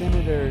and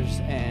senators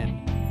and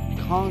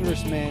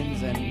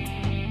congressmen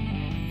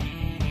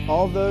and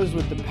all those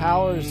with the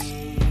powers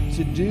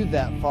to do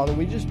that, Father.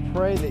 We just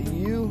pray that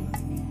you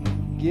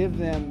give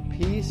them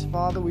peace,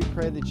 Father. We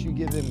pray that you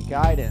give them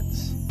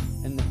guidance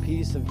and the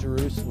peace of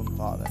Jerusalem,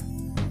 Father.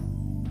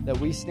 That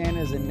we stand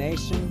as a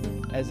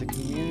nation as a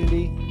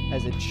community,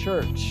 as a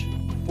church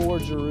for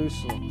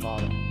Jerusalem,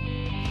 Father.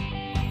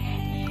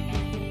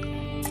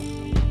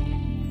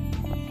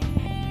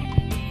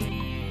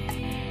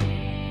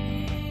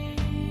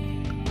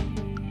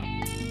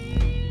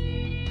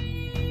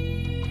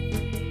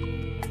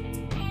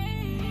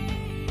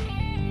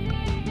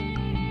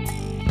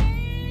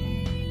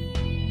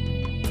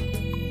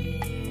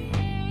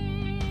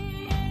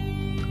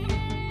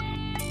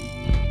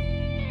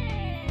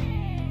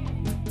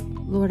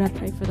 Lord, I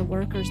pray for the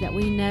workers that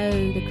we know,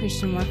 the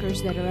Christian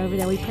workers that are over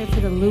there. We pray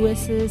for the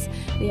Lewises.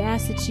 We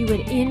ask that you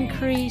would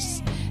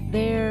increase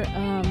their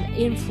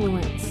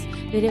influence,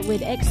 that it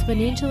would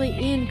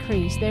exponentially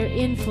increase their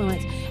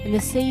influence and the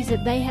seeds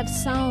that they have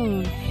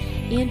sown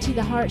into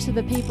the hearts of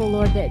the people,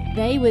 Lord, that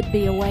they would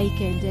be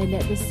awakened and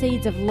that the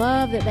seeds of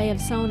love that they have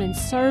sown in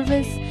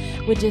service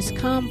would just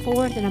come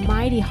forth in a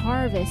mighty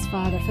harvest,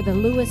 Father, for the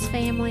Lewis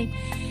family.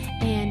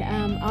 And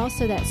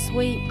also that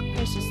sweet,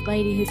 precious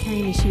lady who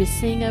came and she would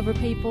sing over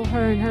people,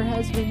 her and her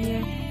husband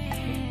here.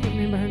 I can't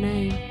remember her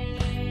name.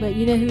 But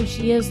you know who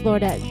she is,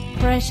 Lord, that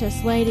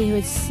precious lady who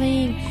would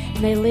sing,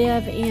 and they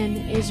live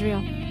in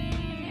Israel.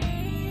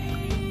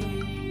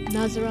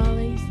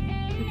 Nazaralis.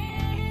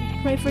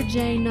 Pray for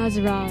Jane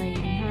Nazarali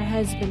and her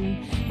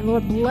husband. And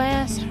Lord,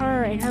 bless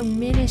her and her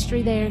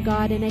ministry there,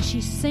 God. And as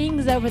she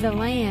sings over the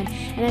land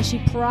and as she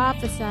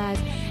prophesies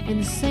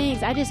and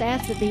sings, I just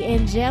ask that the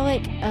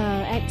angelic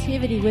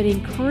activity would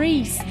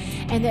increase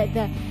and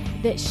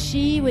that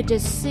she would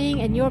just sing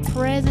in your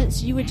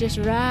presence. You would just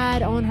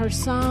ride on her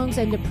songs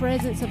and the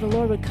presence of the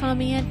Lord would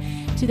come in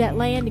to that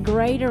land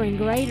greater and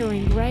greater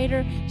and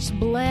greater. Just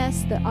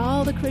bless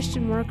all the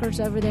Christian workers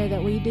over there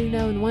that we do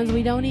know and ones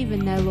we don't even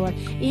know, Lord.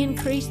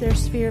 Increase their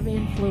sphere of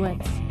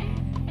influence.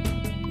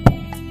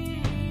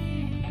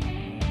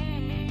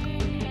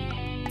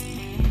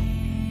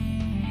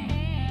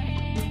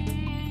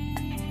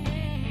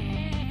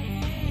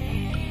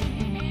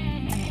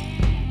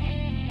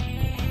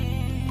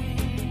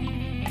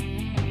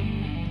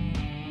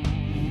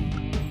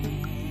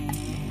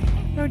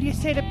 Lord, you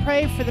say to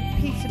pray for the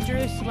peace of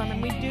Jerusalem,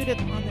 and we do that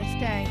on this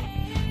day.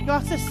 You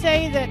also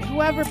say that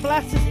whoever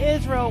blesses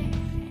Israel,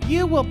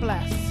 you will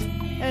bless,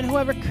 and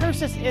whoever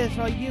curses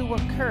Israel, you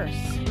will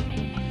curse.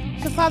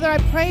 So, Father, I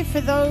pray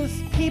for those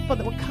people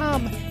that will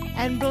come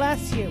and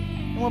bless you,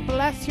 and will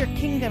bless your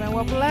kingdom, and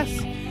will bless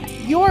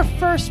your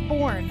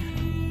firstborn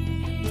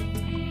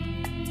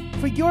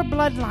for your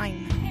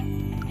bloodline.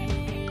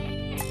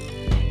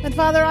 And,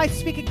 Father, I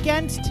speak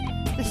against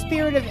the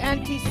spirit of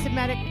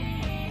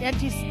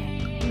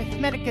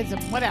anti-Semitism,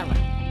 whatever.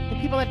 The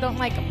people that don't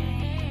like them.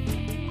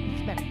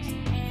 Semitics.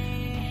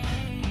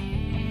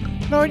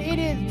 Lord, it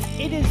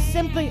is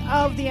simply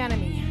of the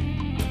enemy.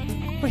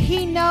 For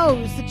he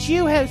knows that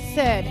you have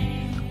said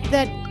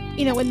that,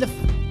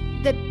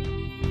 that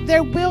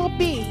there will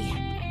be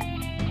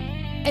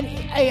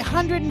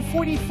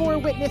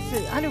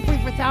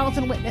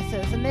 144,000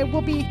 witnesses, and there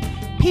will be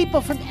people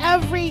from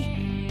every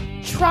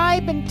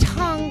tribe and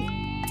tongue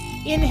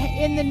in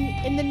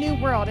the new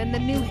world, in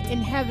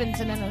heavens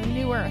and in the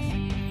new earth,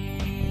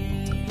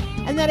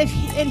 and that if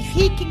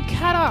he can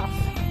cut off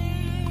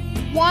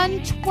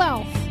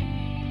 1/12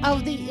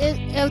 of the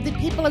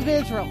people of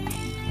Israel,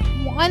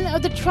 one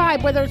of the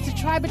tribe, whether it's the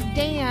tribe of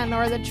Dan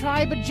or the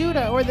tribe of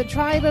Judah or the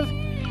tribe of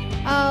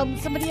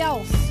somebody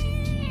else,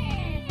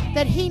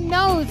 that he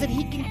knows that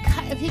he can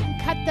cut, if he can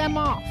cut them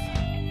off,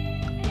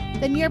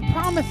 then your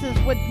promises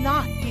would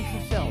not be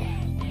fulfilled.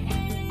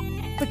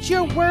 But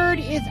your word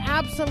is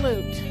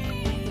absolute.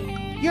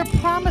 Your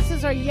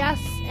promises are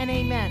yes and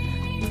amen.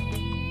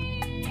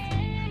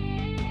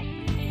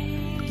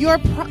 Your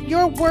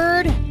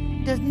word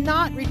does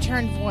not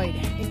return void.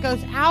 It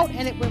goes out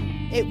and it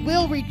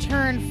will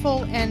return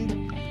full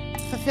and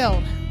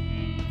fulfilled.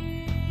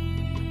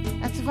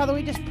 And so, Father,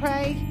 we just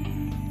pray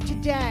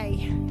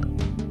today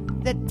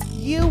that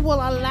you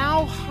will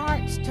allow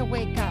hearts to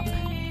wake up.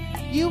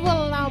 You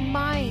will allow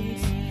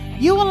minds.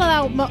 You will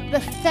allow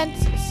the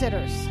fence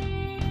sitters.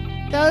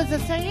 Those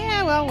that say,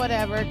 yeah, well,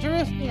 whatever.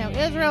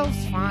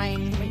 Israel's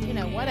fine, but,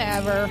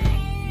 whatever.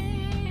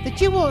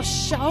 That you will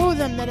show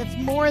them that it's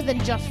more than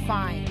just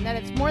fine, that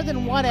it's more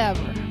than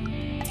whatever.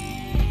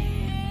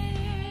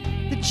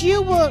 That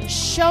you will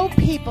show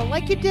people,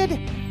 like you did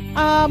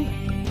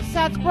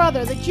Sat's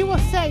brother, that you will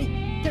say,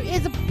 there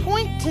is a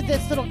point to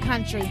this little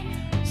country.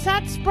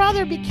 Sat's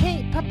brother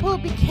Papu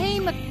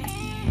became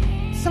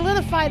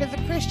solidified as a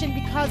Christian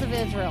because of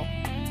Israel.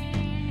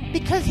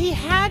 Because he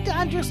had to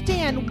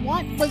understand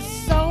what was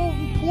so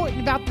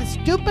important about this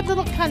stupid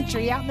little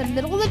country out in the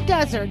middle of the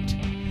desert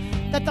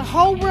that the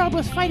whole world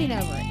was fighting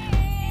over it.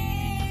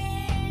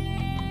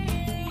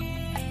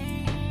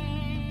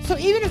 So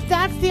even if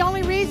that's the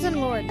only reason,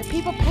 Lord, that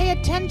people pay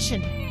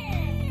attention,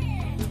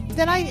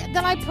 then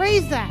I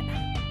praise that.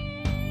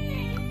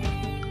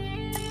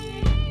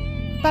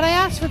 But I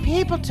ask for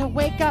people to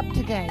wake up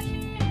today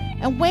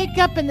and wake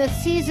up in the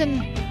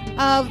season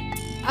of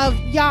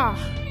Yah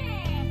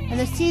and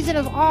the season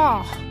of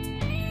awe,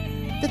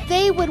 that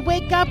they would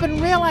wake up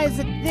and realize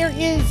that their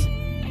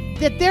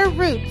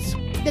roots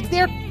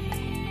their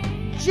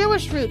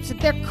Jewish roots, that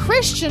their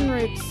Christian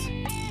roots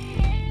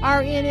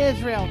are in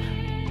Israel.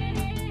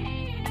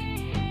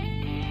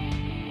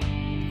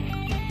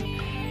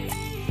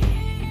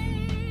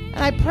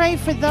 And I pray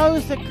for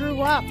those that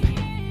grew up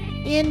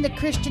in the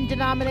Christian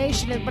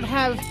denomination but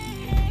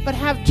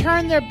have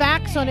turned their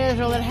backs on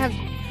Israel, that have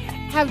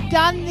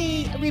done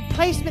the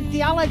replacement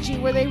theology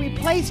where they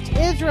replaced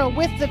Israel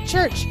with the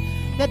church,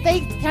 that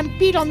they can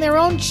beat on their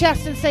own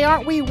chest and say,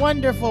 aren't we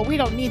wonderful? We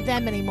don't need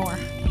them anymore.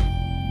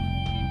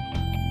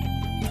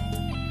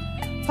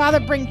 Father,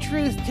 bring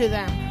truth to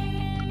them.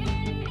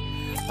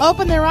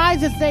 Open their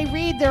eyes as they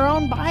read their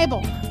own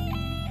Bible.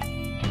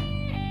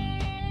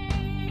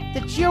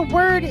 That your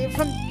word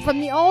from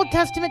the Old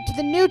Testament to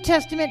the New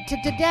Testament to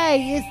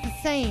today is the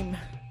same.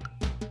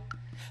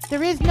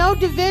 There is no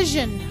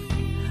division.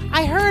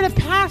 I heard a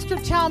pastor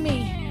tell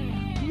me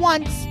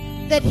once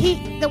that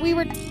we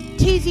were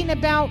teasing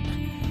about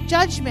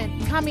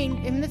judgment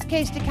coming, in this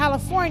case, to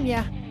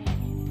California,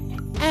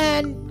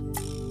 and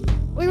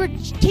we were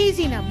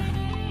teasing him.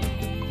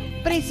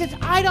 But he says,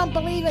 I don't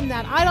believe in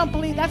that. I don't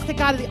believe that's the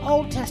God of the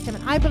Old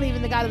Testament. I believe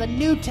in the God of the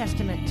New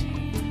Testament,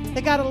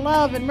 the God of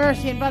love and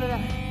mercy and blah, blah,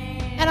 blah.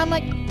 And I'm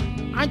like,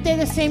 aren't they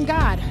the same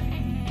God?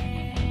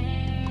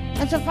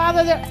 And so,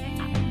 Father,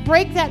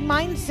 break that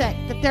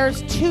mindset that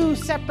there's two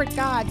separate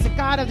gods, the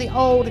God of the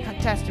Old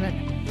Testament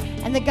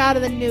and the God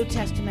of the New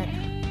Testament.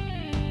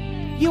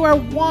 You are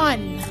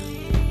one.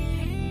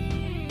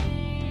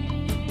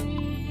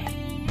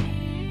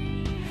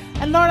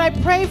 And Lord, I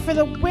pray for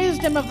the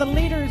wisdom of the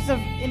leaders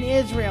in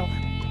Israel.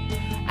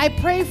 I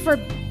pray for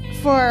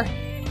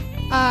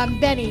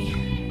Benny.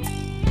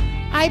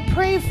 I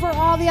pray for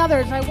all the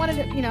others. I wanted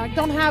to, I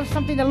don't have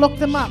something to look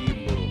them up.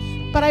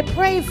 But I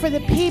pray for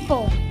the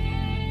people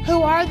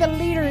who are the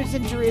leaders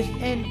in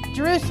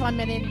Jerusalem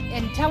and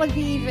in Tel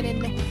Aviv and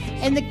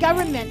in the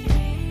government,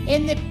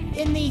 in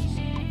the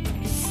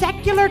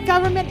secular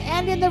government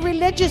and in the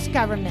religious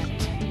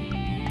government.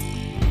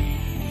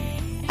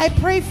 I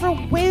pray for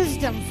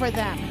wisdom for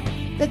them,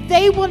 that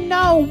they will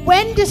know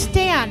when to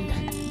stand,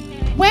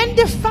 when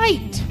to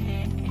fight,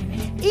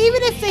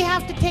 even if they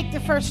have to take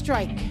the first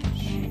strike,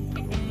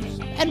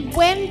 and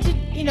when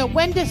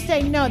to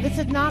say, no, this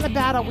is not a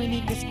battle we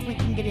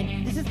can get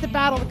in. This is the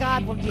battle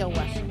God will deal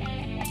with.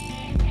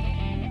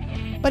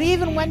 But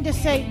even when to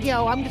say,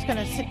 I'm just going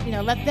to sit, I'm going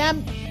to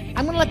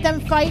let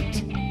them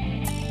fight,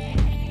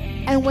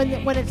 and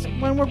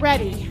when we're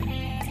ready.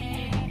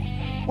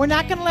 We're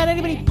not going to let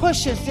anybody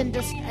push us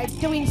into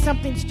doing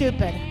something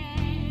stupid.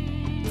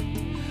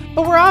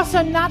 But we're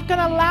also not going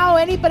to allow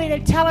anybody to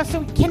tell us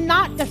that we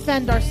cannot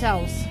defend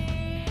ourselves.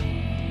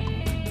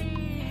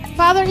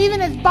 Father,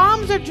 even as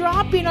bombs are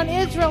dropping on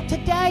Israel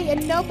today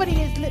and nobody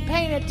is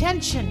paying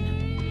attention,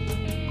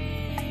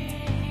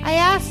 I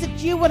ask that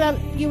you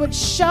would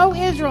show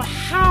Israel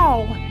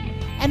how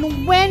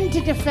and when to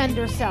defend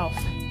herself.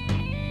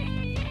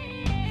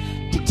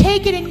 To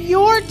take it in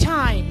your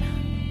time.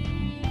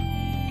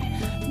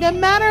 No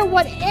matter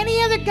what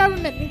any other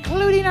government,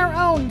 including our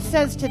own,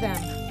 says to them.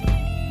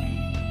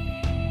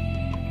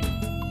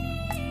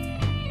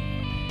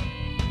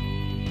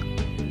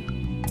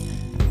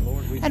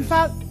 And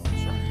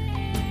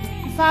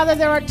Father,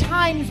 there are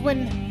times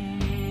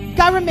when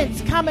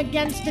governments come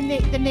against the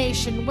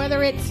nation,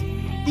 whether it's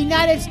the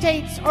United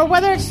States or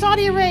whether it's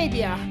Saudi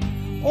Arabia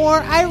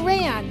or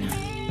Iran.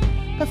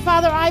 But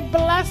Father, I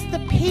bless the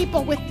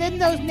people within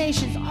those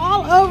nations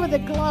all over the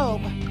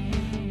globe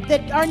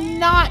that are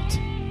not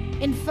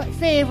in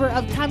favor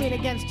of coming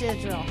against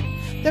Israel.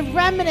 The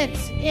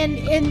remnants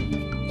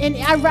in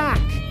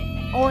Iraq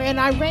or in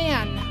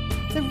Iran,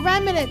 the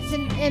remnants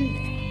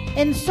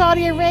in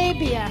Saudi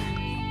Arabia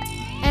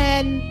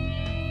and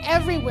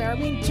everywhere,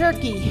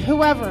 Turkey,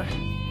 whoever.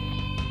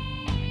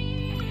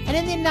 And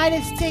in the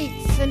United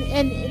States and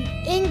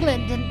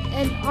England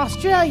and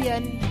Australia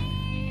and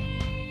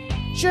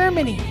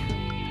Germany.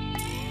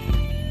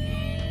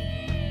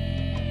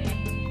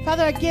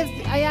 Father, I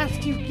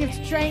ask you to give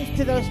strength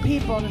to those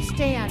people to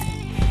stand.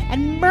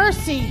 And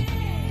mercy,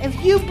 if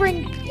you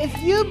bring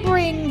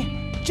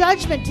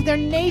judgment to their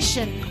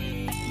nation,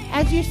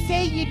 as you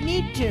say you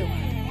need to,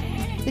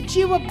 that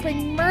you will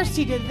bring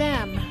mercy to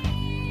them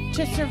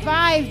to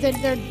survive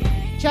their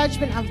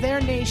judgment of their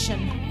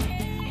nation.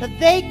 That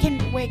they can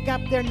wake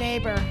up their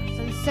neighbor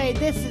and say,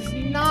 this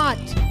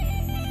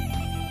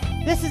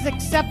is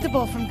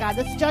acceptable from God.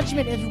 This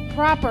judgment is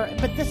proper,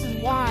 but this is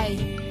why.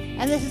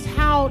 And this is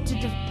how to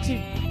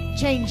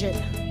change it.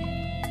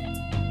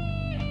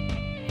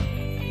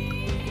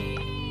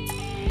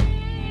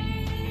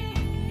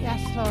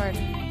 Yes, Lord.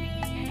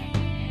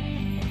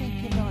 Thank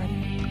you, Lord.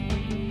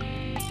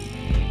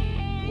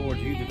 Lord,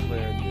 you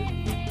declared that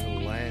the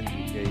land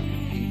you gave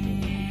your people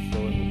would be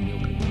flowing with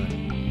milk and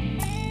honey.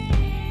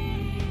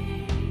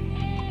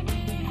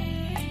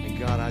 And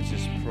God, I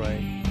just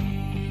pray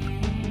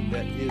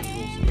that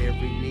Israel's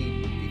every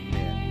need would be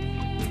met.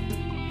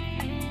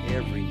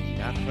 Every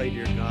need. I pray,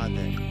 dear God,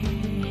 that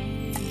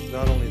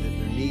not only that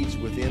their needs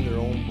within their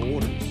own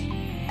borders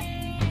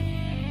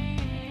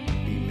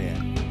be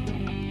met,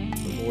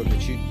 but Lord,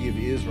 that you'd give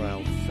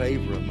Israel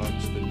favor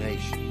amongst the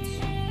nations.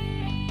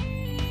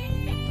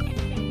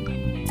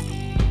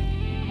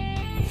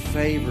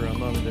 Favor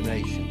among the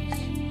nations.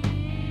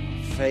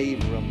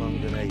 Favor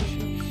among the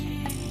nations.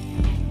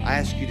 I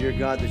ask you, dear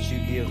God, that you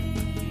give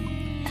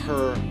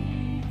her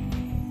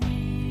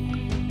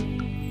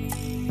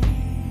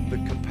the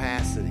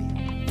capacity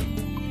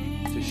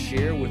to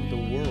share with the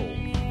world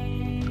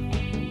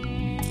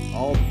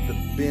all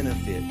the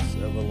benefits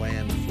of a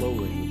land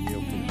flowing with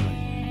milk and honey.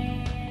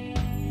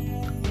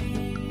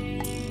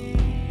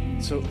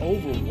 So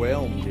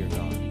overwhelm, dear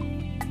God,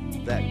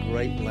 that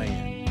great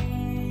land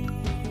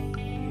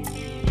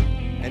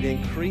and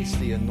increase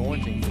the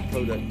anointing for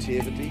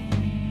productivity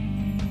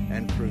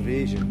and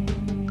provision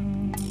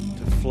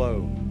to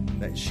flow,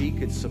 that she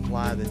could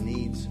supply the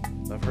needs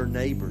of her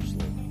neighbors,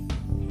 Lord,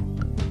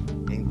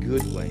 in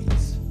good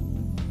ways.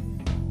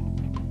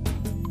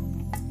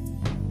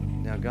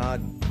 Now,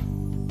 God,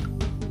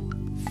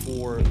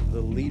 for the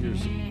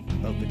leaders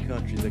of the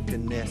country, the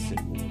Knesset,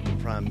 Lord, the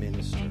Prime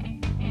Minister,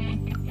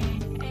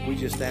 we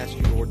just ask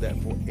you, Lord, that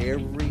for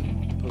every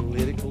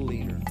political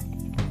leader,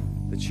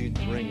 that you'd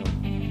bring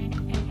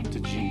them to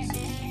Jesus.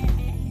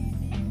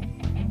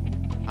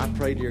 I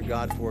pray, dear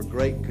God, for a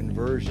great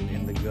conversion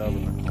in the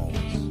government halls.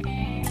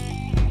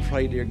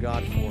 Pray, dear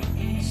God, for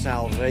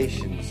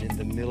salvations in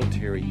the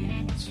military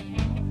units.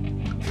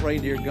 Pray,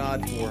 dear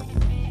God, for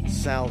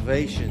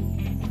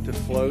salvation to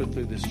flow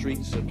through the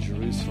streets of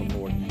Jerusalem,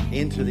 Lord,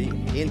 into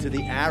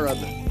the Arab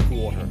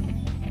quarter,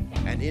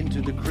 and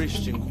into the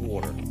Christian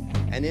quarter,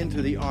 and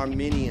into the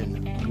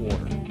Armenian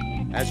quarter,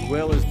 as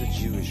well as the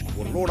Jewish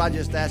quarter. Lord, I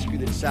just ask you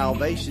that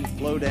salvation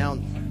flow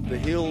down the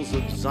hills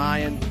of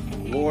Zion,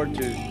 Lord,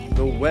 to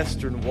the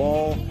western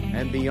wall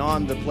and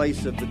beyond the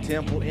place of the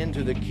temple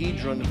into the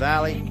Kidron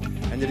Valley,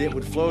 and that it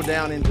would flow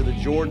down into the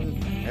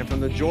Jordan, and from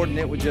the Jordan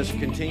it would just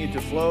continue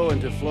to flow and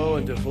to flow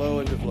and to flow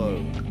and to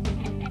flow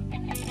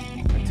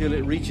until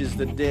it reaches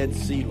the Dead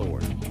Sea,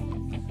 Lord.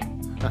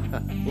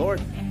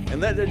 Lord,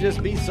 and let there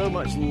just be so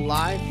much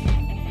life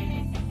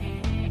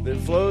that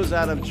flows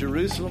out of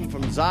Jerusalem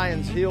from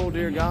Zion's hill,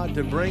 dear God,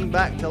 to bring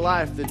back to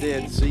life the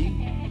Dead Sea,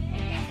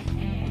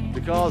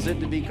 to cause it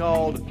to be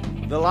called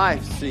the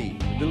Life Sea,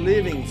 the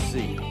Living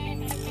Sea.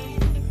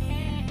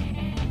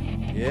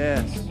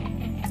 Yes,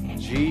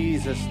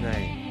 Jesus'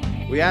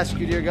 name. We ask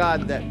you, dear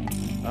God, that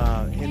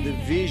in the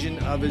vision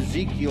of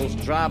Ezekiel's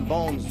dry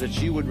bones,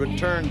 that you would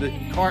return the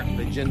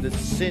cartilage and the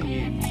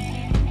sinew,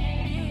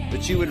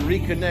 that you would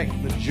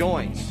reconnect the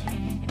joints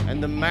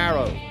and the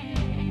marrow,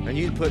 and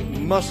you'd put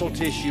muscle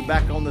tissue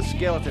back on the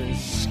skeleton and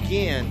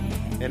skin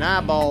and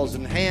eyeballs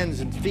and hands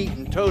and feet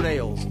and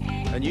toenails,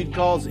 and you'd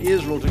cause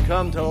Israel to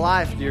come to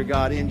life, dear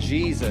God, in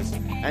Jesus,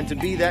 and to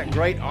be that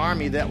great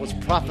army that was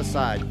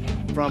prophesied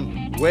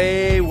from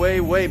way,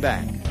 way, way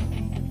back.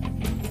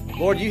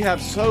 Lord, you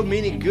have so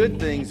many good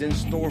things in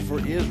store for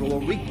Israel.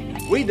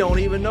 We don't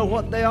even know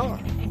what they are.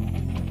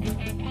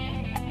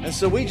 And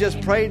so we just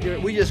pray,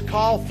 we just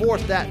call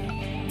forth that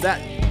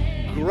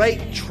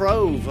great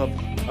trove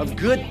of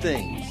good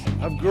things,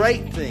 of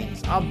great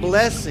things, of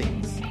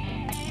blessings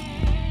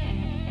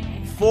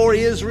for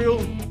Israel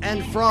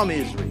and from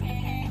Israel.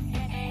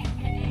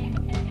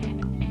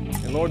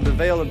 And Lord, the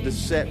veil of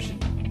deception,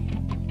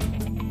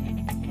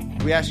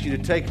 we ask you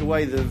to take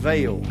away the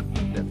veil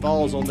that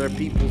falls on your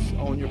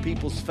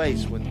people's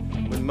face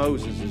when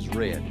Moses is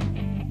read.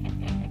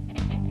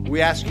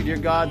 We ask you, dear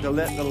God, to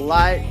let the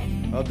light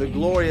of the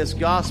glorious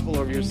gospel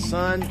of your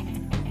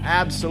Son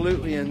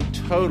absolutely and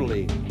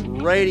totally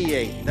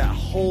radiate that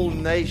whole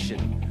nation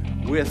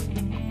with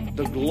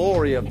the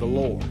glory of the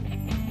Lord.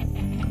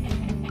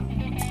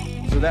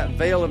 So that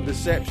veil of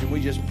deception,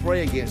 we just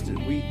pray against it.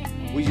 We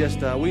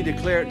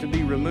declare it to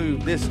be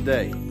removed this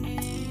day.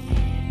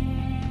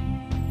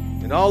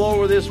 And all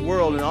over this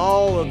world, and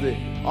all of the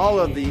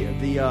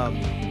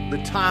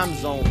time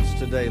zones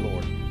today,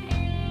 Lord,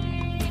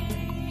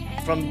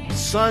 from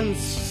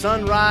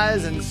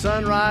sunrise and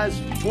sunrise,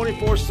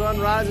 24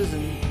 sunrises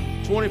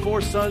and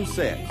 24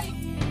 sunsets,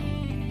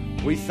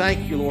 we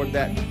thank you, Lord,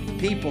 that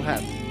people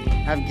have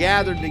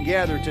gathered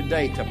together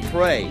today to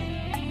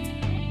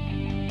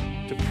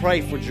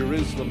pray for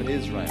Jerusalem and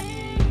Israel,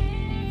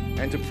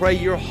 and to pray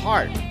your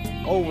heart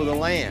over the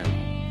land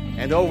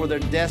and over their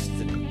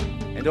destiny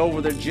and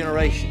over their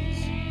generations.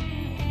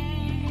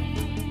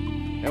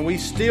 And we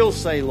still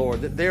say,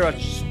 Lord, that they're a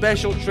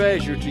special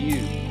treasure to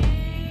you.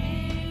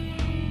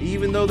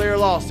 Even though they're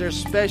lost, they're a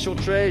special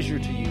treasure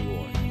to you,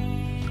 Lord.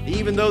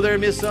 Even though they're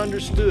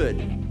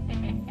misunderstood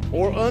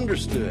or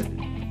understood,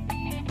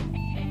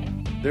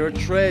 they're a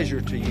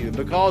treasure to you.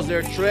 Because they're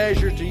a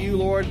treasure to you,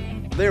 Lord,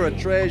 they're a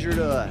treasure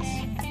to us.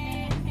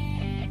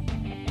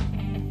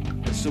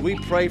 And so we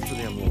pray for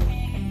them, Lord,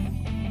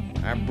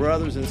 our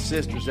brothers and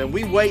sisters, and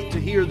we wait to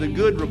hear the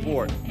good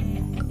report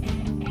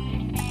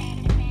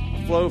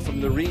flow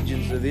from the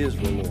regions of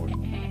Israel, Lord,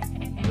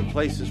 the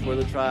places where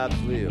the tribes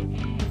live.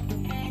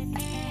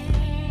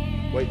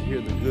 Wait to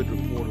hear the good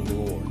report of the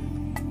Lord.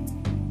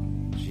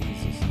 In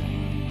Jesus'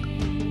 name.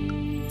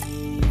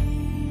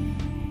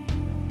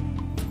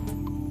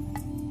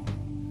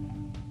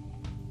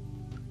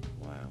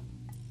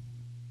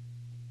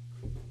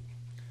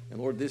 And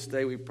Lord, this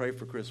day we pray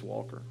for Chris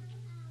Walker.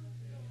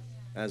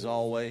 As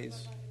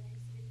always,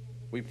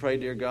 we pray,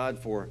 dear God,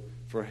 for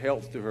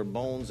health to her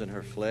bones and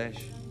her flesh.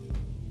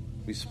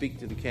 We speak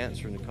to the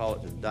cancer and to call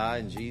it to die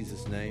in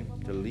Jesus'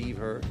 name, to leave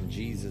her in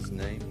Jesus'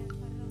 name.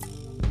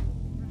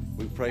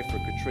 We pray for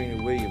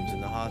Katrina Williams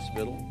in the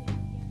hospital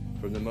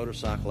from the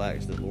motorcycle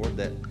accident, Lord,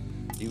 that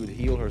you would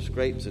heal her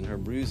scrapes and her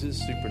bruises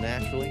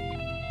supernaturally,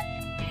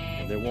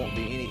 and there won't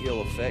be any ill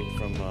effect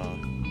from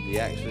the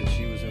accident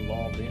she was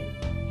involved in.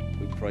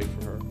 We pray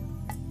for her.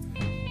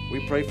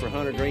 We pray for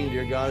Hunter Green,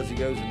 dear God, as he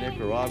goes to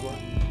Nicaragua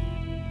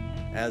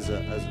as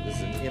an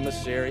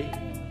emissary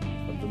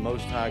of the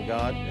Most High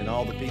God and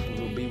all the people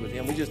who will be with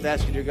him. We just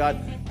ask you, dear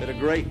God, that a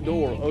great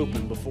door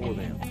open before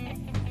them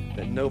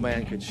that no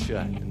man could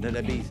shut, and that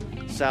there be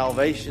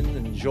salvation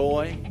and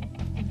joy,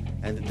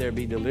 and that there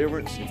be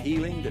deliverance and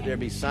healing, that there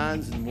be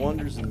signs and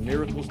wonders and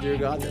miracles, dear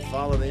God, that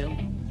follow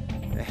them.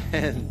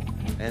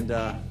 And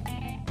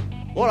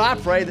Lord, I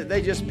pray that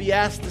they just be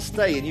asked to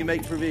stay and you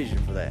make provision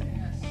for that.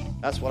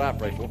 That's what I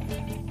pray for.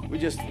 We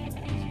just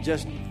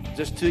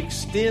to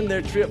extend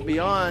their trip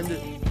beyond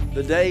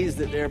the days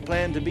that they're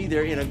planned to be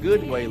there in a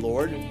good way,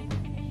 Lord.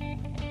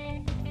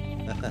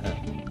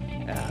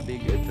 That'd be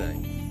a good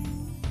thing.